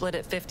happens, we split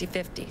it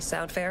 50-50.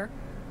 Sound fair?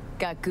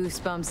 Got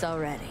goosebumps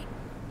already.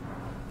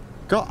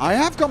 I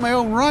have got my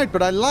own ride,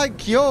 but I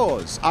like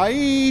yours.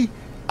 And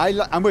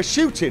we're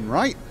shooting,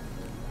 right?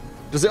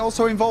 Does it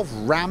also involve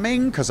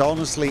ramming? Because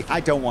honestly, I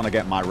don't want to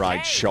get my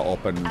ride shot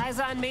up and... Eyes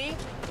on me?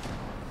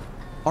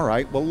 All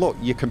right, well, look,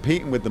 you're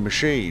competing with the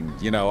machine.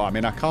 You know, I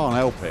mean, I can't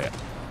help it.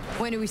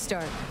 When do we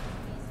start?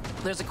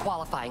 There's a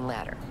qualifying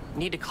ladder.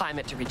 Need to climb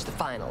it to reach the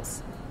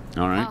finals.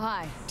 All right. How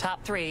high?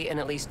 Top 3 in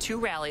at least 2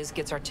 rallies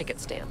gets our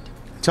ticket stamped.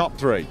 Top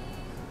 3.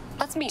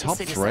 Let's meet Top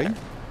in City 3? Center.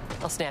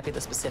 I'll snap you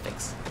the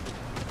specifics.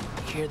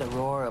 Hear the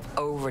roar of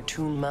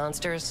overtuned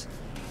monsters?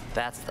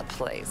 That's the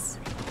place.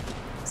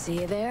 See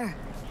you there.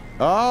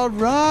 All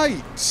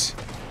right.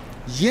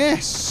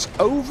 Yes.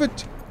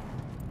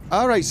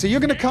 All right, so you're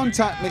going to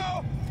contact me.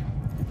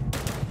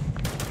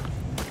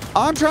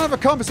 I'm trying to have a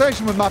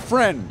conversation with my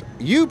friend.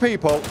 You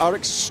people are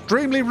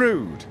extremely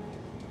rude.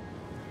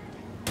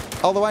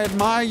 Although I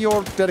admire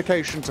your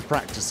dedication to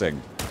practicing.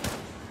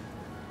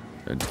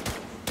 And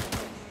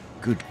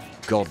good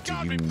God, do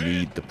you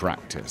need the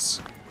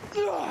practice?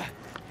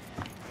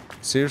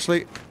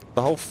 Seriously?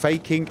 The whole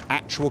faking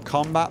actual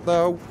combat,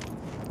 though?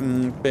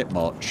 Bit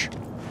much.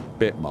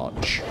 Bit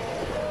much.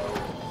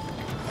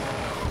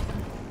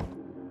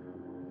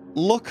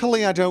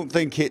 Luckily, I don't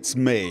think it's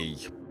me.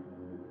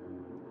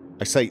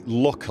 I say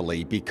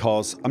luckily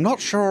because I'm not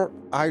sure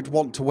I'd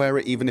want to wear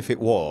it even if it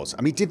was.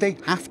 I mean, did they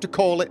have to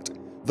call it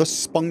the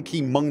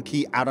Spunky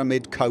Monkey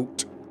Aramid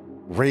coat?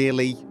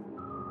 Really?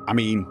 I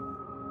mean,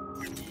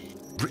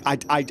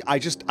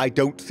 I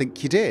don't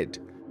think you did.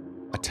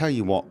 I tell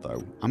you what,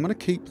 though, I'm going to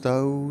keep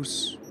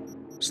those.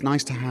 It's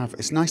nice to have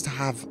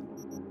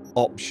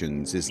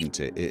options,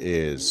 isn't it? It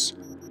is.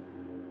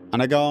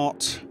 And I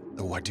got...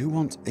 Oh, I do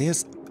want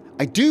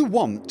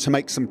to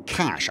make some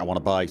cash. I want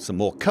to buy some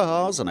more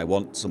cars, and I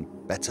want some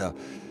better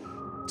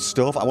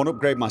stuff. I want to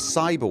upgrade my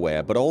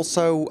cyberware, but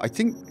also, I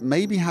think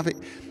maybe have it...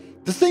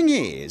 The thing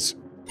is,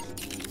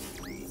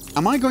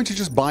 am I going to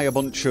just buy a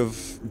bunch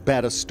of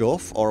better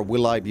stuff, or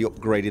will I be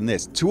upgrading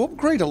this? To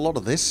upgrade a lot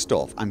of this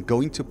stuff, I'm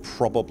going to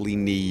probably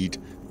need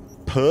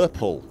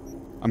purple.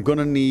 I'm going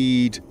to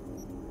need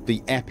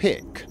the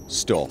epic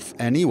stuff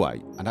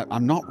anyway, and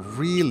I'm not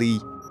really...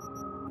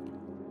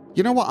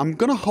 You know what? I'm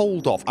going to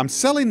hold off. I'm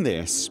selling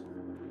this.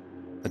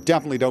 I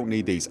definitely don't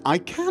need these. I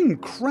can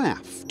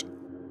craft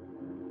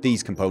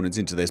these components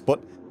into this,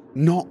 but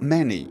not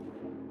many.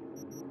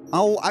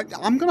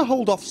 I'm going to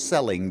hold off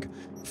selling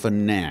for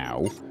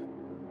now.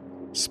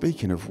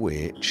 Speaking of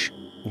which,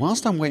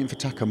 whilst I'm waiting for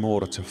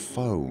Takamura to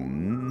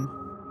phone,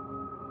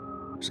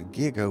 there's a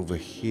gig over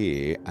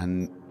here,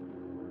 and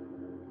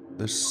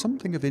there's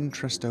something of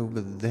interest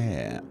over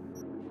there,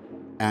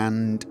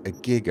 and a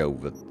gig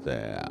over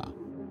there.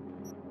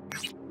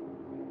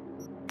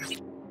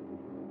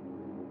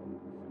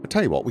 I'll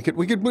tell you what, we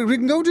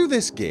can go do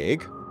this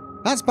gig.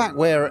 That's back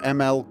where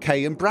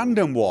MLK and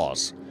Brandon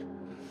was.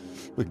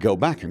 We can go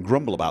back and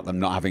grumble about them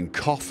not having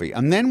coffee,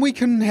 and then we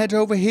can head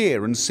over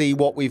here and see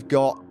what we've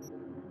got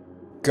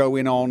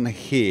going on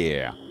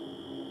here.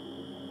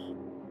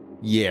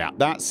 Yeah,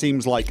 that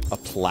seems like a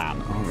plan.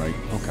 All right,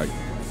 okay.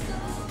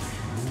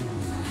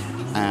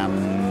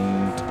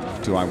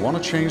 And do I want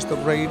to change the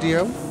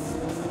radio?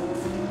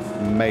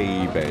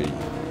 Maybe.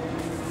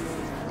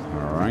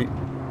 All right.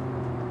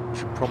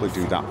 Should probably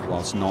do that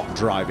whilst not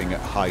driving at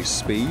high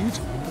speed.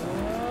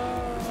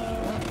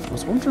 I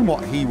was wondering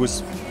what he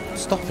was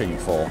stopping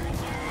for.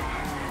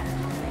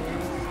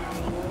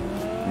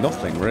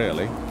 Nothing,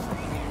 really.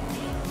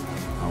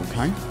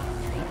 Okay.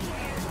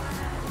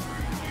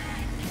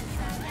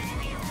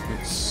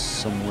 Let's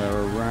somewhere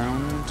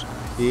around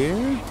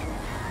here.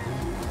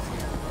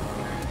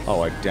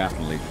 Oh, I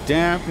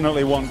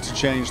definitely want to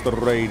change the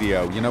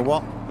radio. You know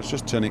what? Let's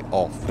just turn it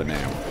off for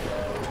now.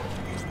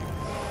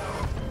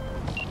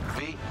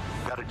 V,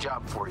 got a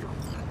job for you.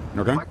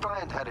 Okay. My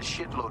client had a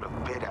shitload of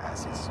beta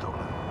acid stolen.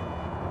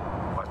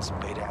 What's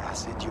beta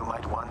acid, you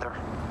might wonder?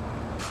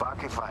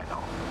 Fuck if I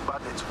know,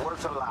 but it's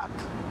worth a lot,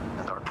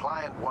 and our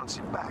client wants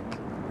it back.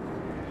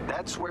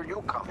 That's where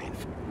you come in.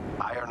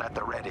 Iron at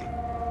the ready.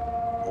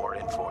 More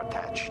info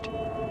attached.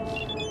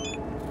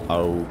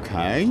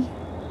 Okay.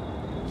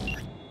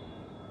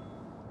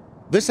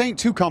 This ain't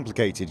too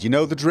complicated. You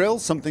know the drill.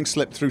 Something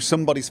slipped through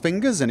somebody's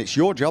fingers and it's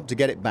your job to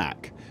get it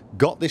back.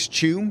 Got this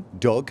tune,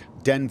 Doug,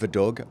 Denver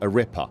Doug, a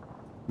ripper.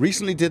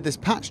 Recently did this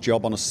patch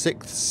job on a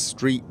 6th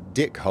Street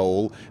dick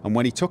hole, and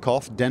when he took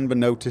off, Denver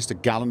noticed a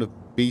gallon of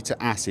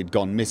beta acid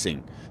gone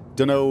missing.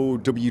 Dunno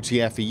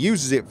WTF he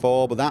uses it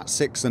for, but that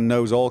Sixon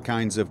knows all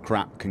kinds of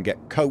crap can get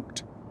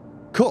cooked,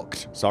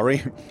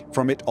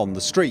 from it on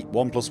the street.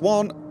 1 +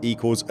 1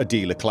 = a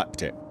dealer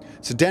klept it.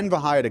 So Denver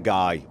hired a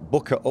guy,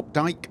 Booker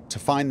Updike, to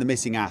find the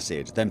missing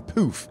acid. Then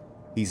poof,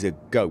 he's a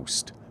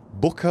ghost.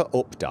 Booker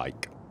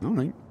Updike.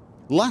 Alright.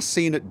 Last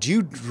seen at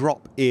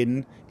Dewdrop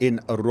Inn in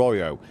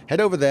Arroyo.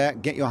 Head over there,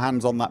 get your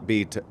hands on that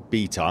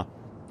beta,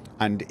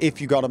 and if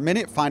you got a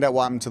minute, find out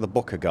what happened to the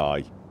Booker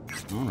guy.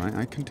 Alright,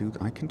 I can do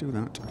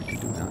that.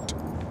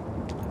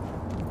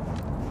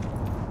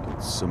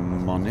 Get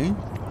some money.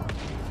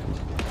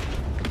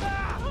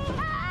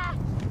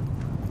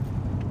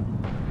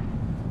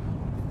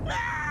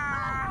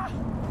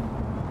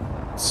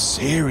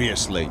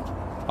 Seriously,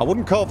 I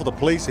wouldn't call for the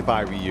police if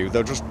I were you.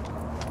 They'll just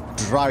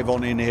drive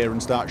on in here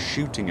and start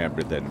shooting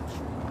everything.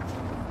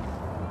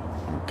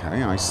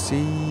 Okay, I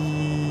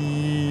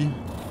see.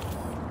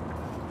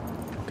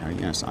 Okay,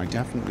 yes, I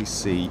definitely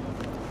see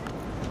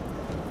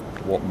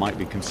what might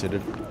be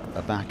considered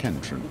a back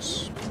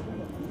entrance.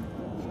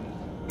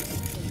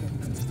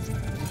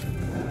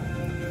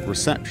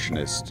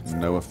 Receptionist,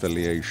 no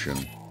affiliation.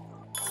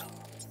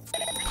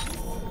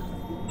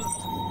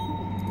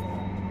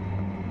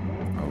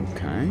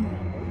 Okay.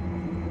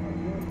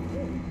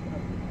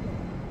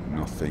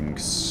 Nothing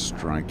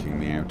striking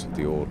me out of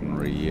the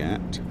ordinary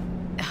yet.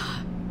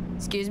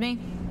 Excuse me?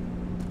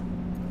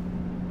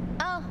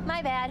 Oh,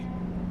 my bad.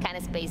 Kind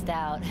of spaced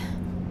out.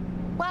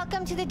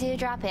 Welcome to the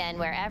Dewdrop Inn,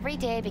 where every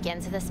day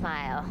begins with a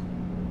smile.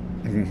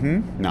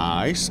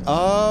 Nice.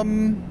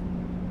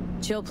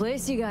 Chill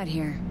place you got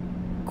here.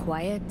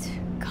 Quiet,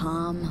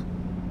 calm.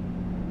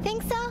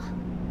 Think so?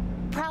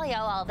 Probably owe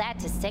all that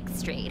to 6th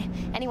Street.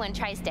 Anyone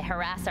tries to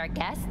harass our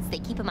guests, they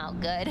keep them out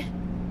good.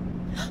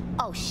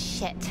 Oh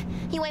shit.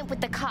 You ain't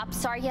with the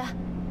cops, are ya?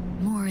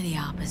 More the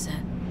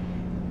opposite.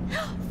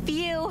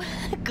 Phew.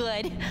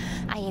 Good.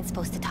 I ain't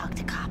supposed to talk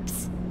to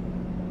cops.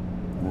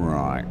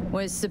 Right.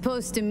 Was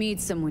supposed to meet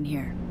someone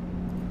here.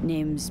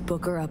 Name's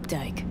Booker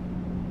Updike.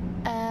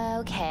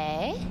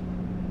 Okay.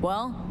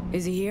 Well,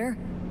 is he here?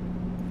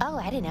 Oh,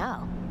 I don't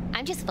know.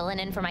 I'm just filling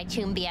in for my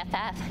Choom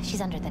BFF.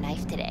 She's under the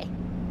knife today.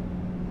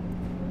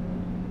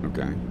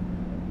 Okay.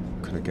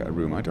 Could I get a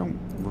room? I don't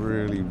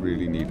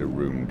really need a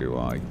room, do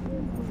I?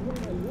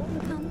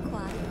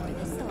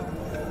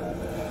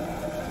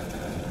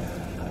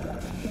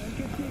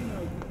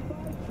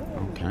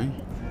 Okay.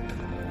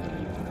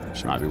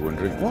 She might be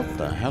wondering, what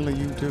the hell are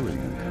you doing?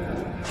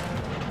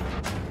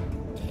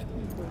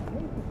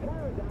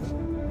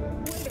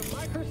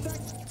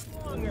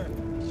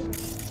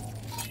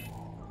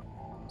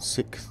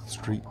 Sixth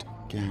Street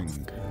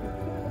Gang.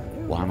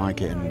 Why am I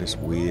getting this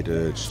weird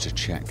urge to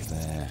check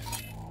their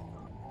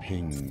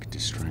ping,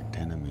 distract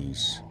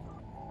enemies?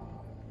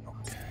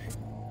 Okay.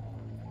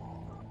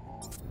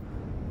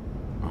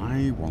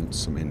 I want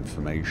some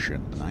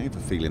information, and I have a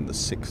feeling the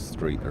 6th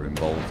Street are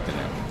involved in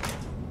it.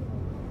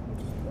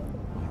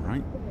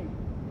 Alright.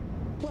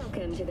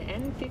 Welcome to the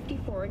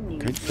N54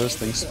 News. Okay, first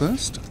things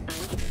first.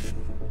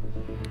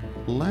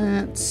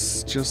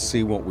 Let's just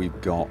see what we've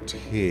got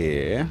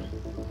here.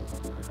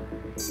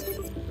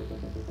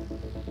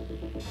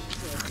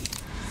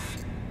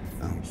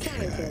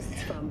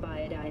 Scientists from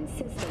Biodyne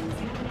Systems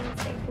have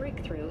announced a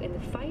breakthrough in the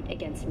fight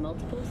against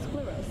multiple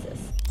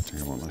sclerosis. Tell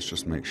you what, let's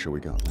just make sure we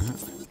got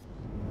that.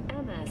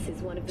 MS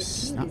is one of the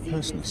few That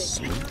person diseases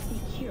asleep? that cannot be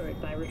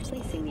cured by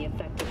replacing the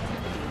effective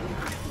therapy.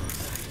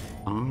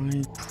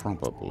 I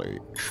probably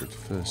should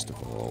first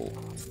of all...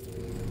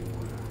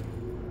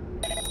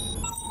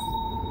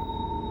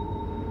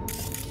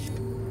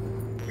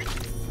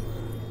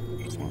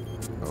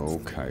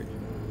 Okay.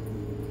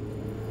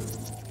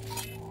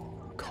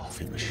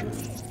 Coffee machine.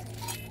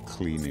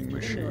 Cleaning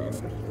machine.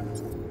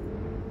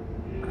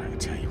 I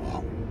tell you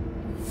what.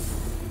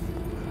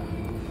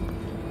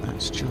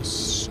 Let's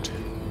just...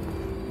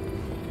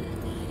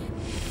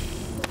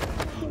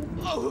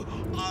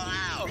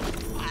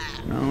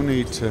 No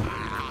need to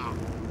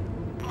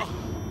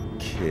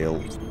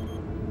kill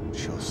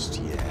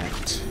just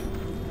yet.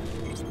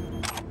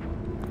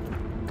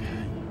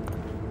 Okay.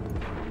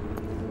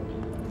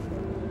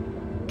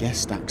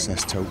 Guest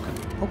access token.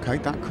 Okay,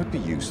 that could be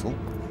useful.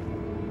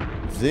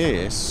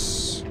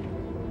 this...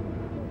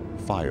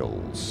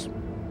 Files.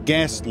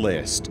 Guest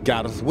list.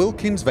 Gareth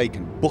Wilkins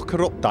vacant. Booker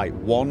update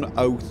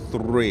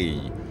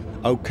 103.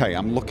 Okay,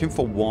 I'm looking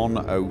for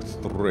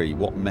 103.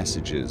 What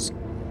messages?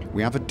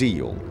 We have a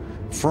deal.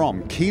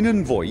 From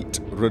Keenan Voigt,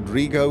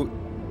 Rodrigo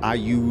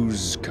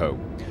Ayuzco.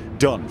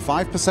 Done.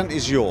 5%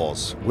 is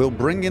yours. We'll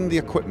bring in the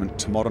equipment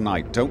tomorrow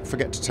night. Don't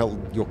forget to tell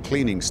your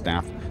cleaning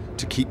staff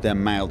to keep their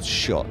mouths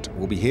shut.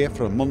 We'll be here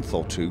for a month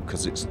or two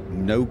because it's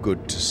no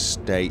good to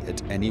stay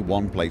at any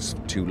one place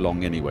for too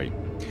long anyway.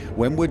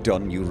 When we're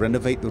done, you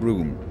renovate the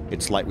room.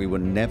 It's like we were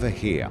never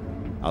here.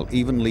 I'll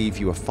even leave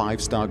you a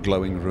 5-star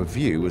glowing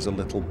review as a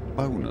little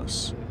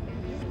bonus.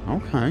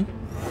 Okay.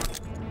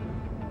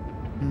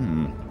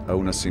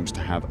 Owner seems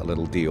to have a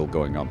little deal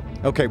going on.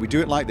 Okay, we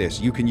do it like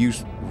this. You can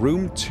use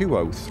room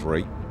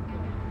 203.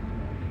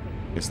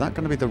 Is that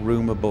going to be the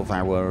room above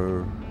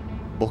our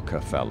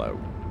Booker fellow?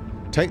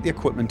 Take the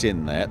equipment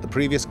in there. The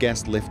previous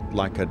guest lived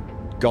like a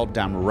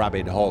goddamn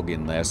rabid hog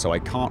in there, so I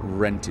can't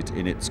rent it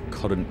in its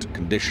current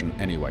condition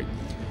anyway.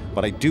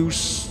 But I do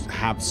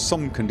have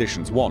some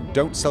conditions. 1,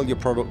 don't sell your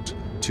product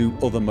to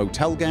other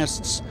motel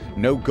guests.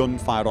 No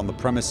gunfire on the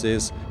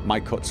premises. My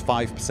cut's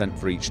 5%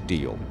 for each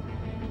deal.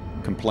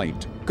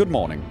 Complaint. Good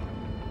morning.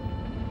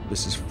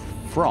 This is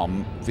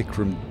from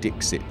Vikram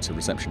Dixit to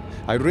reception.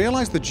 I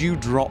realise the Dew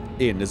Drop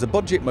Inn is a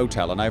budget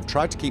motel and I have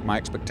tried to keep my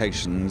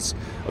expectations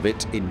of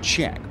it in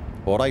check.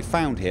 What I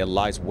found here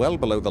lies well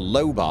below the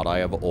low bar I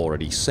have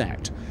already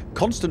set.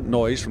 Constant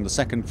noise from the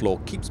second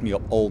floor keeps me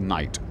up all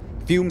night.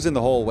 Fumes in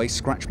the hallway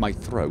scratch my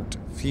throat.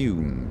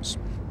 Fumes.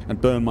 And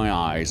burn my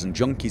eyes, and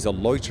junkies are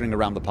loitering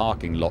around the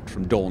parking lot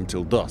from dawn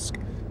till dusk.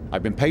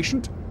 I've been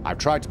patient. I've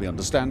tried to be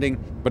understanding,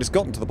 but it's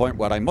gotten to the point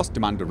where I must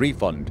demand a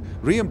refund.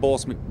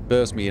 Reimburse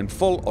me in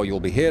full, or you'll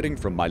be hearing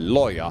from my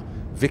lawyer,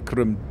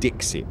 Vikram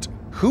Dixit.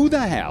 Who the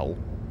hell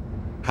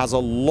has a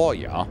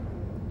lawyer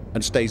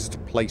and stays at a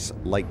place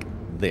like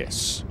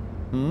this?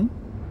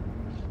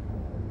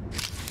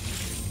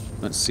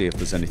 Let's see if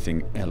there's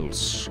anything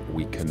else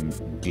we can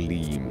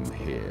glean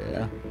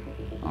here.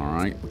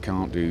 Alright, we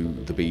can't do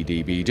the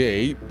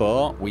BDBD,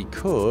 but we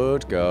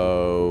could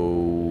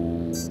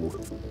go...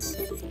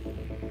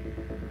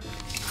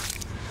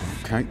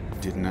 Okay,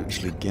 didn't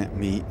actually get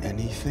me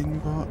anything,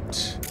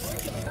 but...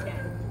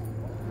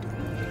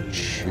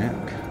 Check.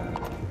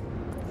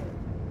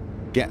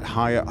 Get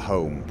high at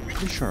home.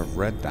 Pretty sure I've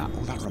read that.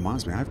 Oh, that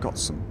reminds me, I've got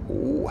some...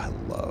 Oh,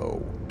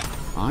 hello.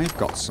 I've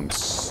got some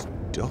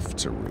stuff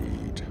to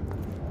read.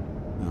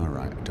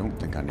 Alright, I don't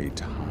think I need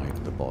to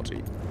hide the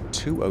body.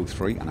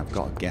 203, and I've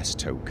got a guest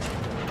token.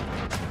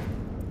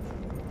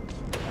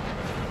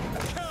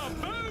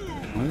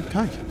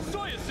 Okay.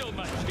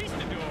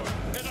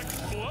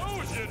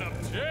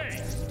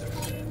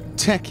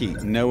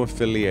 Techie, no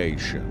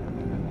affiliation.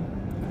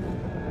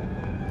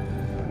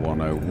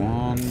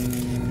 101.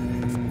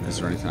 Is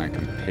there anything I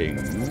can ping?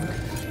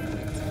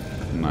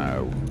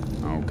 No.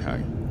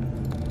 Okay.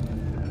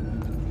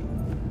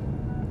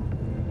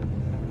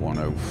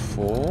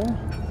 104.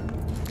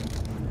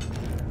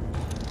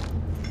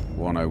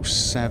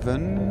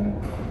 107.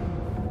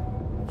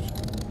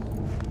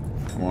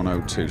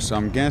 102. So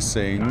I'm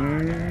guessing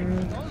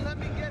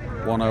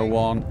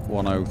 101,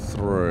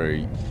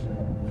 103.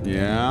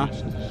 Yeah.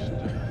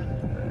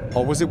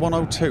 Or was it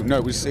 102? No,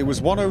 it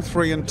was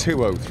 103 and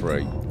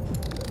 203.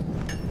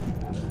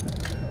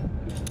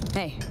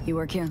 Hey, you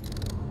work here?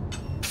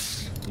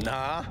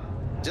 Nah,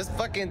 just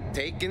fucking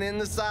taking in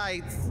the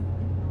sights.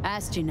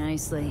 Asked you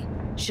nicely.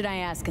 Should I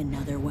ask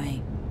another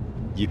way?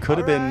 You could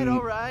have been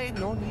all right.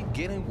 No need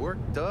getting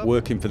worked up.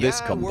 Working for this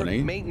company.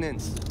 Work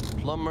maintenance,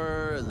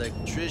 plumber,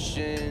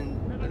 electrician,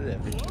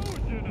 whatever.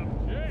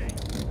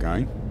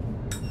 Okay.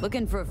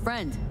 Looking for a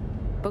friend.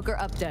 Booker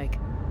Updike.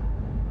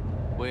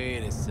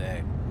 Wait a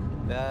sec.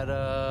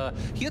 That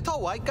he a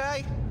tall white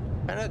guy?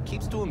 Kinda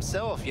keeps to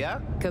himself, yeah?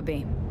 Could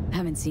be.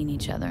 Haven't seen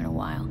each other in a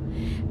while.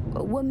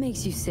 What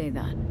makes you say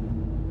that?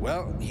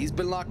 Well, he's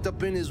been locked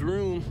up in his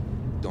room.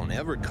 Don't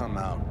ever come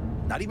out.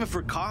 Not even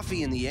for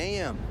coffee in the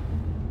AM.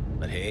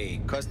 But hey,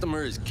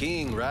 customer is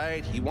king,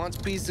 right? He wants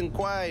peace and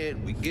quiet.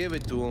 We give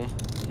it to him.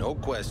 No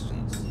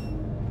questions.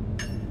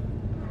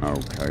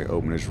 Okay,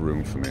 open his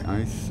room for me.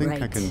 I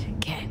think I can...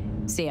 Okay,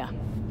 see ya.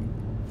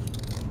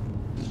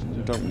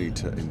 Don't need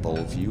to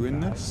involve you in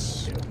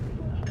this.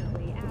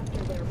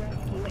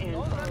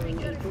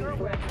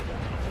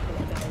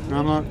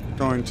 I'm not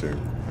going to.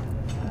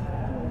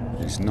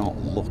 He's not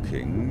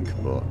looking,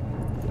 but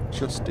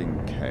just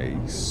in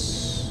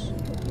case.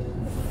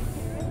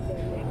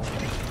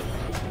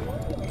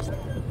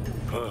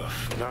 Ugh,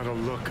 not a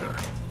looker.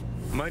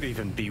 Might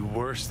even be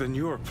worse than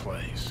your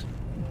place.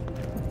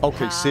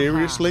 Okay,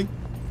 seriously?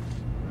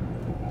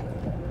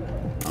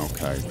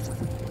 Okay.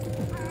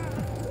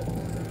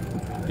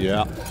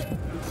 Yeah.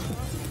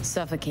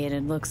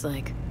 Suffocated, looks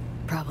like.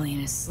 Probably in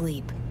his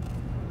sleep.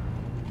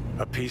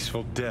 A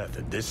peaceful death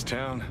in this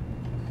town?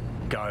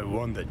 Guy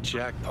won the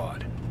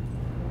jackpot.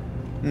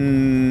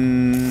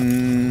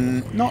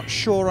 Not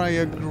sure I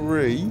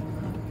agree,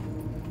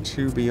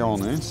 to be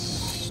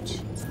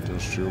honest.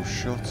 Industrial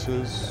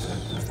shutters.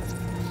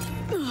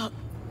 Ugh,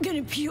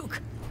 gonna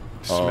puke.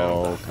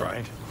 Smell that,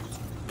 right?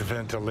 The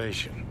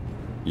ventilation.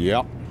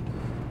 Yep.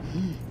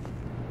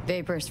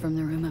 Vapors from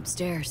the room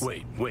upstairs.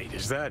 Wait,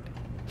 is that...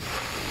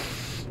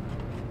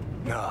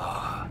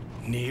 Nah,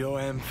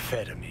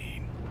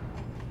 neoamphetamine.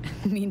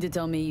 Mean to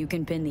tell me you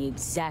can pin the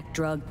exact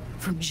drug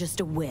from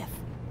just a whiff?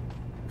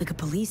 Like a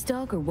police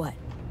dog or what?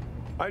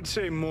 I'd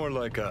say more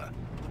like a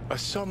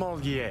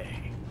sommelier.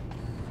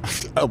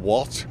 A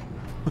what?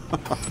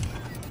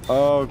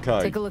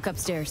 Okay. Take a look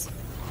upstairs.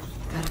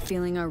 Got a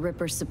feeling our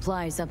Ripper's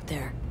supply's up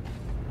there.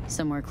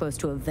 Somewhere close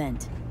to a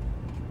vent.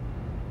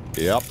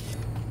 Yep.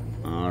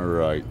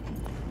 Alright.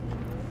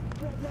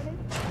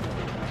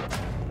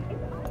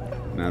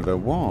 Now there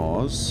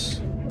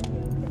was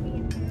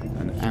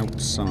an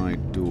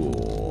outside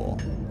door.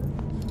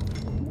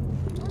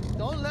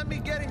 Don't let me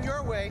get in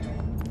your way.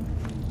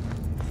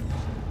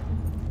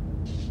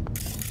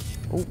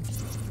 Oh,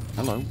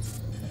 hello.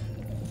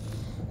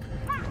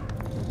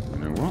 You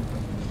know what?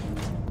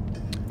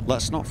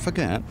 Let's not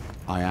forget,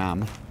 I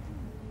am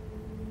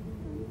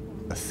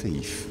a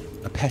thief.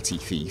 A petty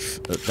thief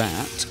at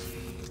that.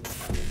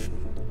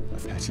 A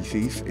petty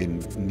thief in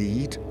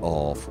need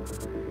of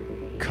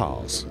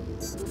cars.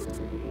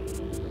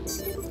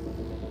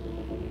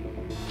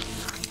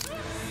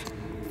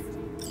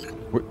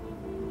 Wait.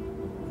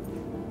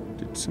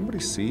 Did somebody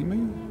see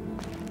me?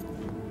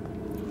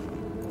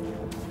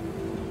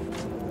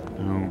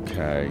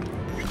 Okay.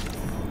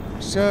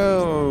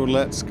 So,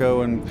 let's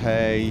go and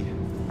pay...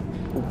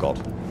 Oh, God.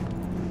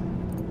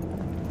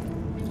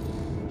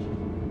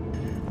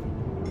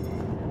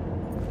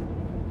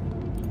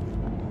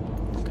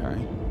 Okay.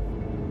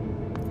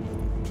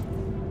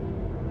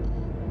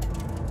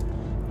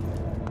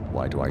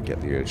 Why do I get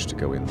the urge to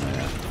go in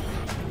there?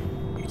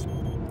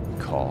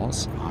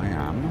 Because I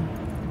am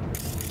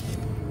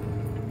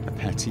a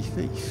petty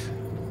thief.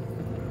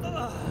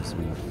 As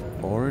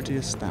we've already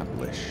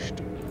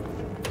established.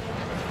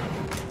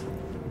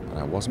 But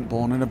I wasn't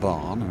born in a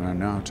barn, and I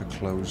know how to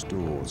close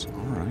doors.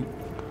 Alright.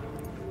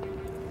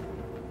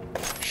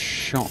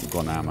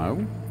 Shotgun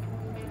ammo.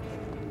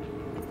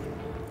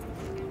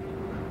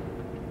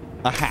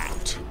 A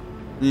hat.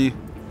 I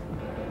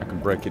can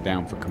break it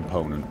down for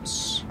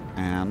components.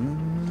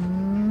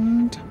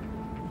 And...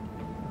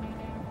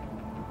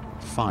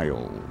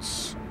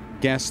 files.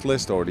 Guest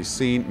list, already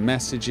seen.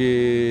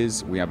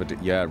 Messages. We have a...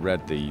 yeah,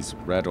 read these.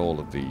 Read all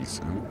of these.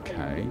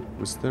 Okay.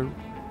 Was there...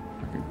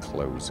 I can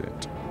close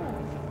it.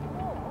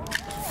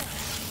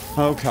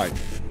 Okay.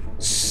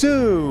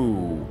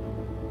 So...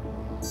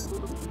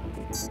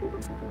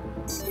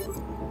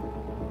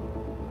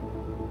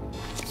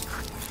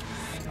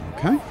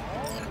 okay.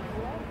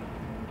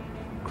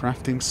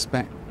 Crafting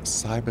spec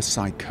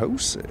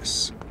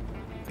cyberpsychosis.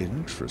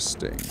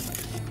 Interesting.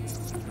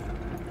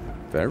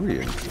 Very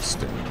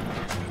interesting.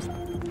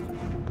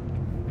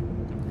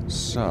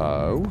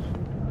 So...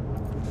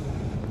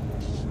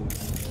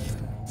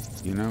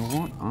 you know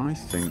what? I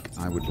think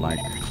I would like...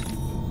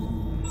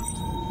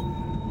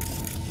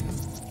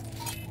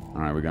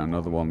 alright, we got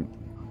another one.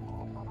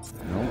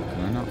 No,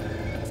 can I not?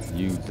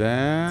 You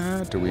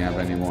there? Do we have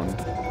anyone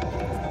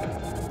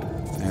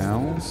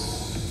else?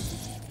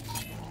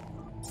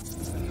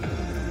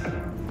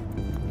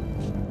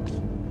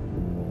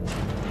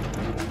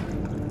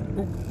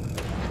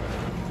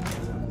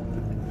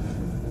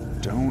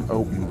 Don't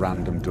open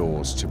random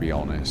doors, to be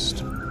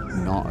honest.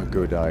 Not a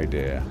good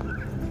idea.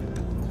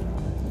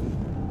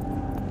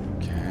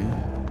 Okay.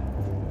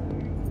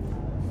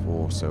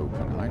 Force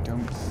open. I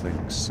don't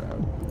think so.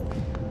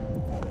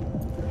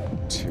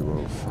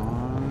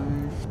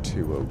 205,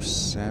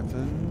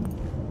 207.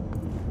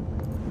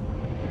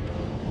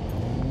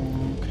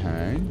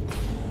 Okay.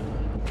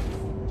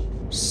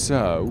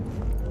 So,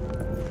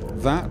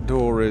 that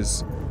door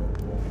is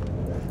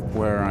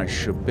where I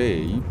should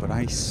be, but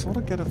I sort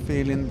of get a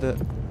feeling that,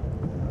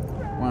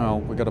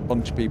 well, we got a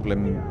bunch of people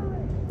in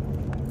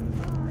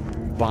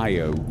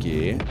bio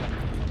gear.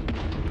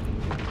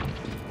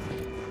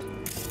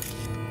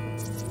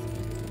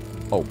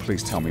 Oh,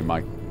 please tell me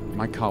my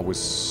car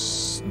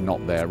was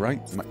not there,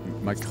 right?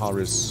 My car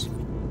is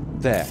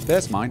there.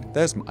 There's mine.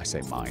 There's I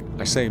say mine.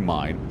 I say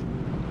mine.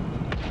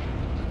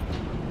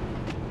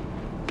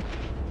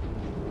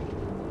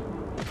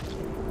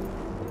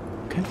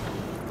 Okay.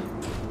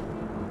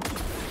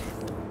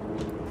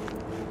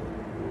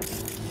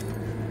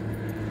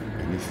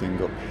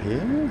 Anything up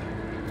here?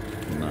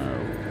 No.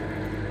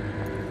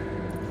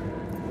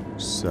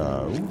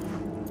 So...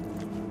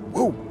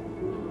 whoa!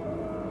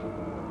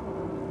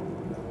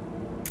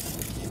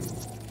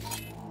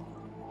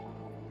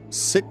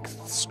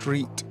 6th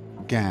Street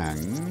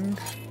Gang.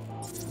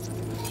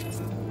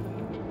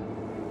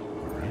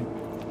 Alright.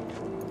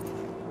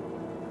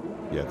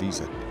 Yeah,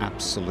 these are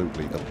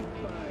absolutely...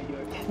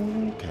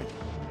 okay.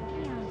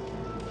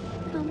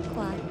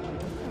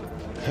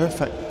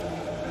 Perfect.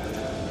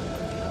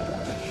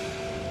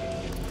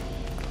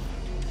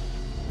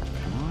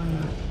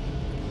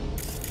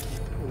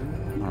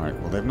 Alright,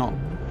 well they've not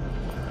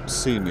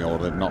seen me, or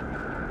they've not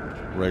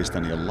raised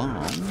any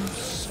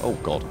alarms. Oh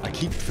god, I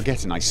keep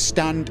forgetting I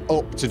stand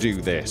up to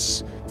do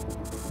this.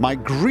 My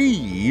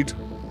greed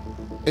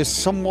is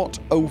somewhat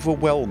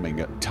overwhelming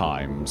at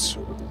times.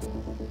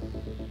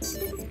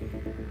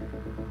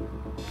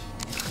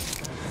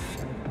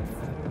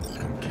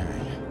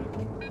 Okay.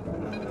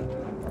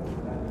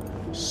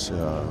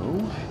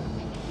 So...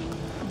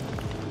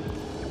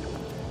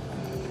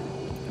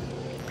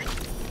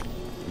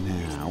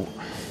 now...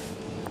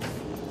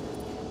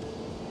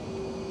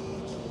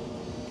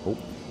 oh.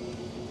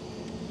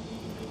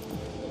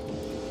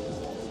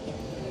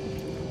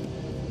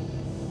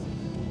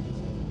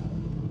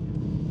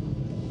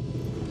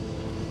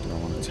 Do I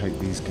want to take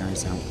these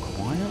guys out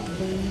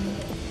quietly?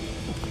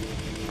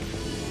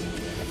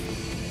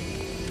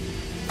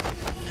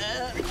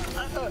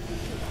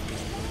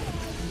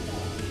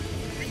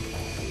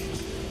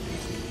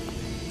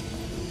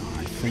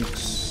 I think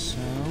so.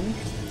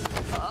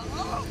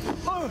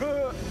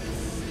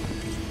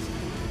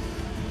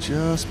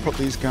 Just put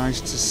these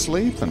guys to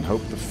sleep and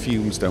hope the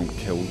fumes don't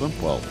kill them.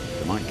 Well,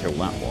 they might kill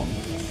that one.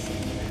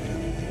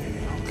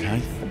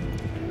 Okay.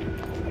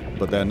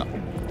 But then,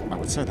 I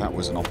would say that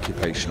was an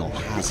occupational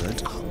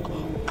hazard.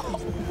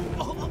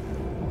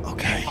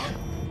 Okay.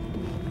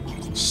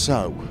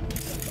 So,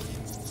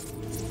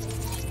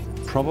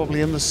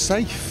 probably in the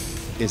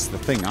safe is the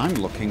thing I'm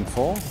looking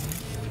for.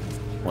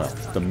 Well,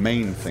 the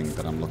main thing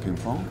that I'm looking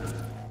for.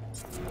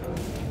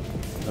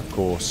 Of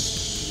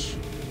course,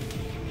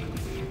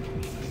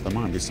 there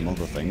might be some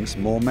other things.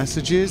 More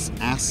messages.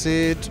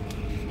 Acid.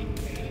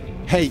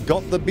 Hey,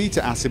 got the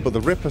beta acid, but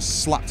the Ripper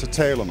slapped a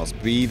tail on us.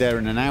 Be there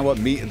in an hour,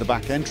 meet at the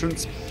back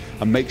entrance,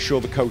 and make sure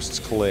the coast's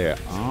clear.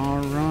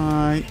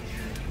 Alright.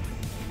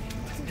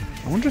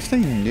 I wonder if they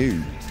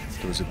knew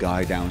there was a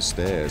guy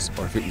downstairs,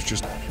 or if it was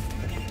just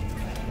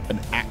an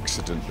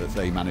accident that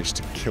they managed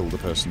to kill the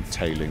person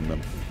tailing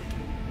them.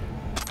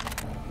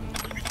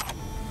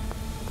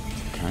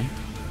 Okay.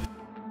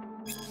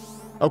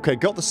 Okay,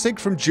 got the SIG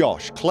from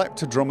Josh.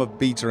 Collect a drum of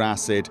beta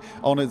acid.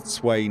 On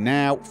its way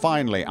now.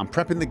 Finally, I'm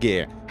prepping the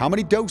gear. How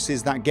many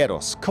doses that get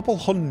us? Couple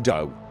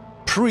hundo.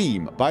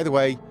 Preem. By the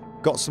way,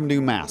 got some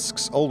new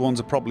masks. Old ones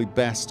are probably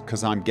best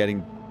because I'm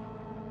getting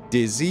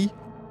dizzy.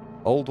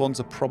 Old ones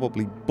are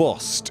probably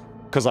bust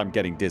because I'm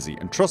getting dizzy.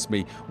 And trust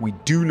me, we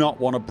do not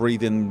want to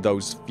breathe in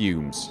those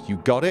fumes. You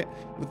got it?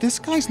 But this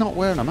guy's not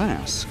wearing a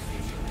mask.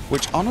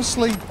 Which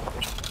honestly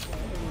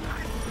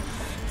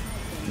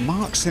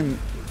marks him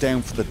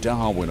down for the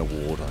Darwin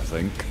Award, I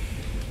think.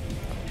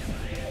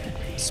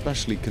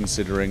 Especially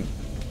considering...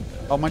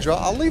 oh, mind you,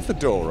 I'll leave the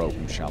door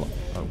open, shall I?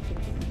 Oh.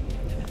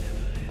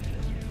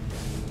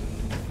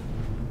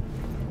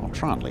 I'll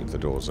try and leave the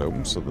doors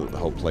open so that the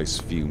whole place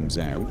fumes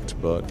out,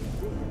 but...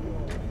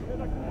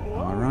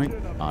 alright,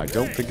 I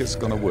don't think it's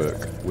gonna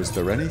work. Was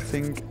there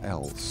anything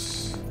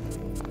else?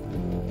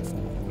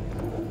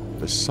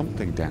 There's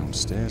something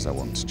downstairs I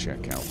want to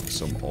check out for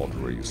some odd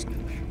reason.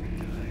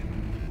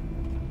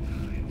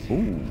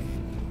 Ooh.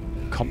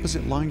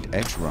 Composite lined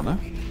edge runner.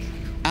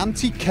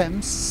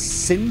 Anti-chem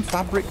sin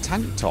fabric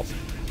tank top.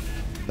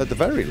 At the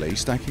very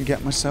least, I can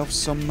get myself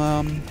some,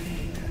 I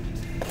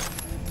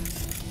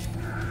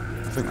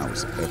think that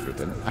was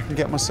everything. I can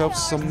get myself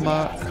some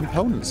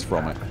components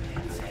from it.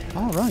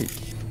 Alright.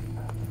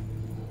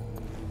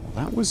 Well,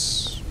 that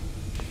was...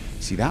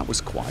 see, that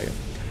was quiet.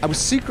 I was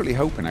secretly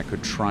hoping I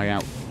could try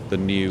out the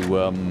new,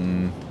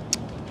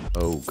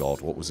 oh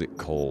god, what was it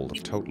called?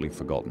 I've totally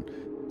forgotten.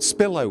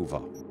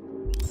 Spillover.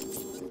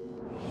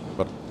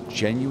 But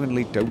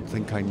genuinely don't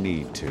think I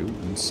need to,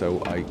 and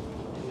so I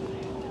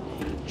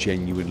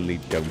genuinely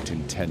don't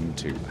intend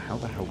to. How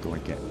the hell do I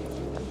get...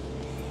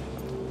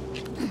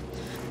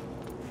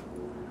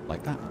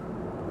 like that?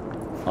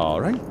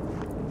 Alright.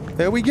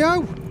 There we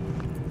go!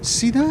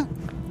 See that?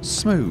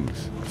 Smooth.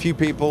 A few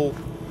people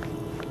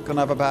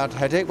gonna have a bad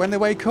headache when they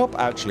wake up.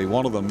 Actually,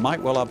 one of them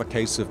might well have a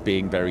case of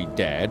being very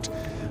dead.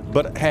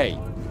 But hey,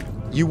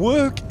 you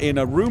work in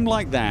a room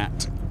like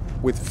that,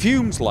 with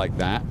fumes like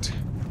that...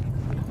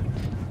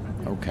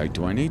 okay,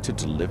 do I need to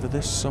deliver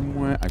this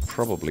somewhere? I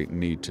probably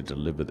need to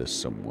deliver this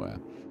somewhere.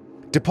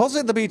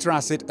 Deposit the beta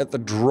acid at the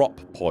drop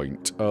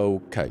point.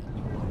 Okay.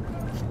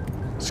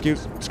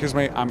 Excuse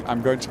me,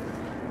 I'm going to...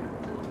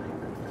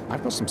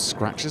 I've got some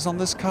scratches on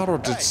this car, or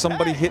did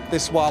somebody hit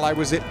this while I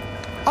was in...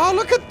 oh,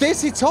 look at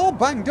this, it's all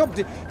banged up.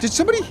 Did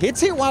somebody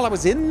hit it while I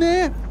was in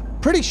there?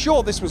 Pretty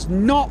sure this was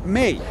not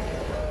me.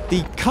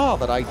 The car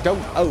that I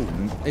don't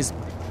own is...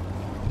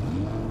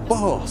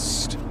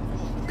 bust.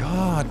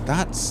 God,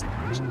 that's...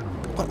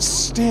 but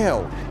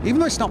still, even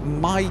though it's not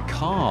my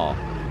car,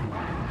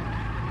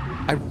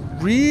 I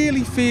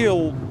really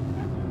feel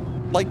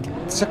like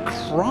it's a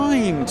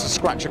crime to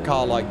scratch a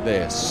car like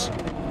this.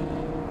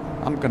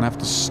 I'm gonna have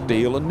to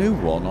steal a new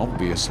one,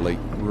 obviously.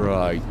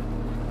 Right.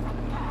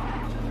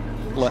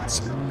 Let's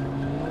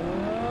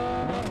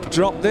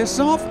drop this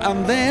off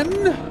and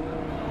then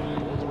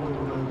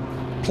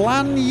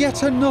plan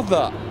yet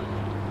another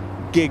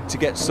gig to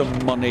get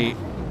some money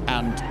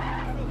and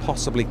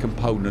possibly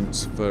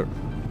components for...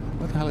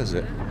 what the hell is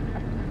it?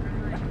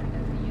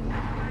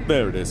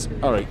 There it is.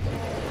 All right.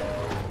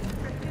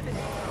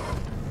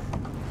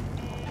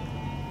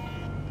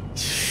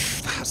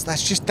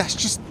 That's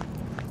just.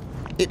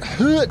 It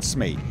hurts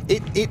me.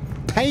 It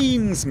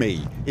pains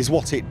me, is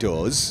what it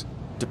does.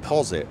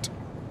 Deposit.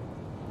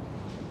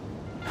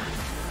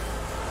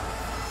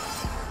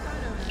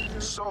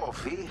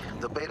 Sophie,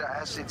 the beta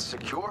acid's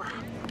secure.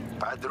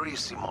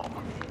 Padrissimo.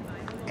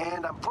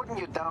 And I'm putting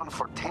you down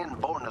for 10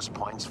 bonus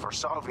points for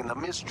solving the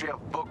mystery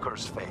of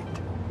Booker's fate.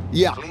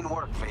 Yeah. Clean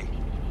work, V.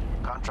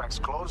 Contract's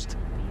closed.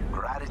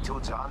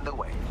 Gratitude's on the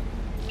way.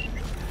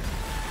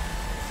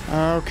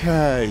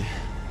 Okay.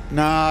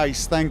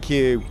 Nice, thank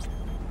you.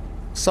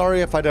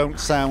 Sorry if I don't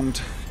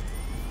sound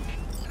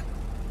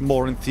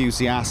more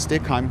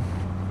enthusiastic. I'm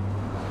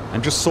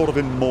just sort of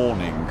in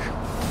mourning.